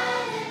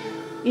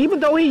hallelujah. Even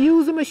though he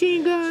used a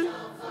machine gun,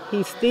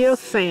 he's still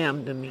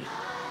Sam to me.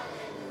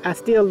 I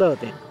still love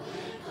him.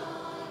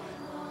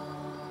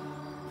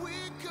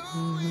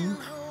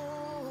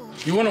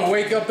 You want to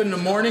wake up in the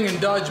morning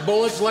and dodge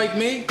bullets like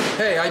me?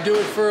 Hey, I do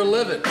it for a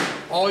living.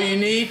 All you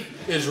need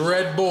is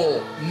Red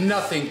Bull.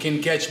 Nothing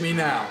can catch me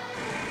now.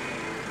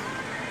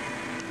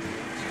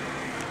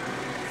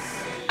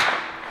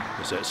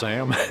 Is that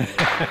Sam?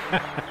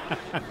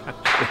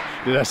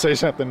 Did I say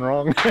something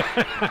wrong?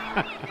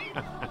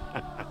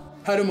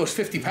 Had almost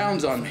 50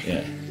 pounds on me.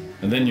 Yeah.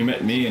 And then you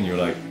met me and you're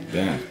like,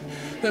 damn.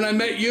 Then I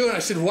met you and I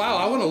said, wow,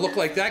 I want to look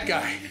like that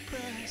guy.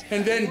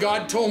 And then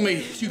God told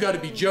me, you got to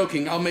be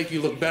joking. I'll make you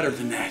look better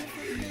than that.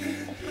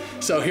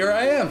 So here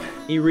I am.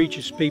 He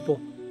reaches people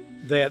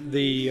that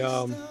the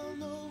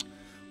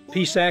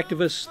peace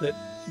activists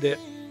that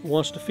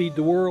wants to feed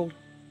the world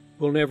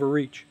will never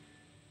reach.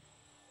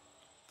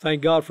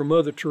 Thank God for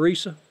Mother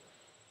Teresa,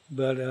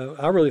 but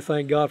I really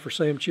thank God for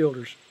Sam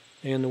Childers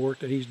and the work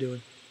that he's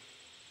doing.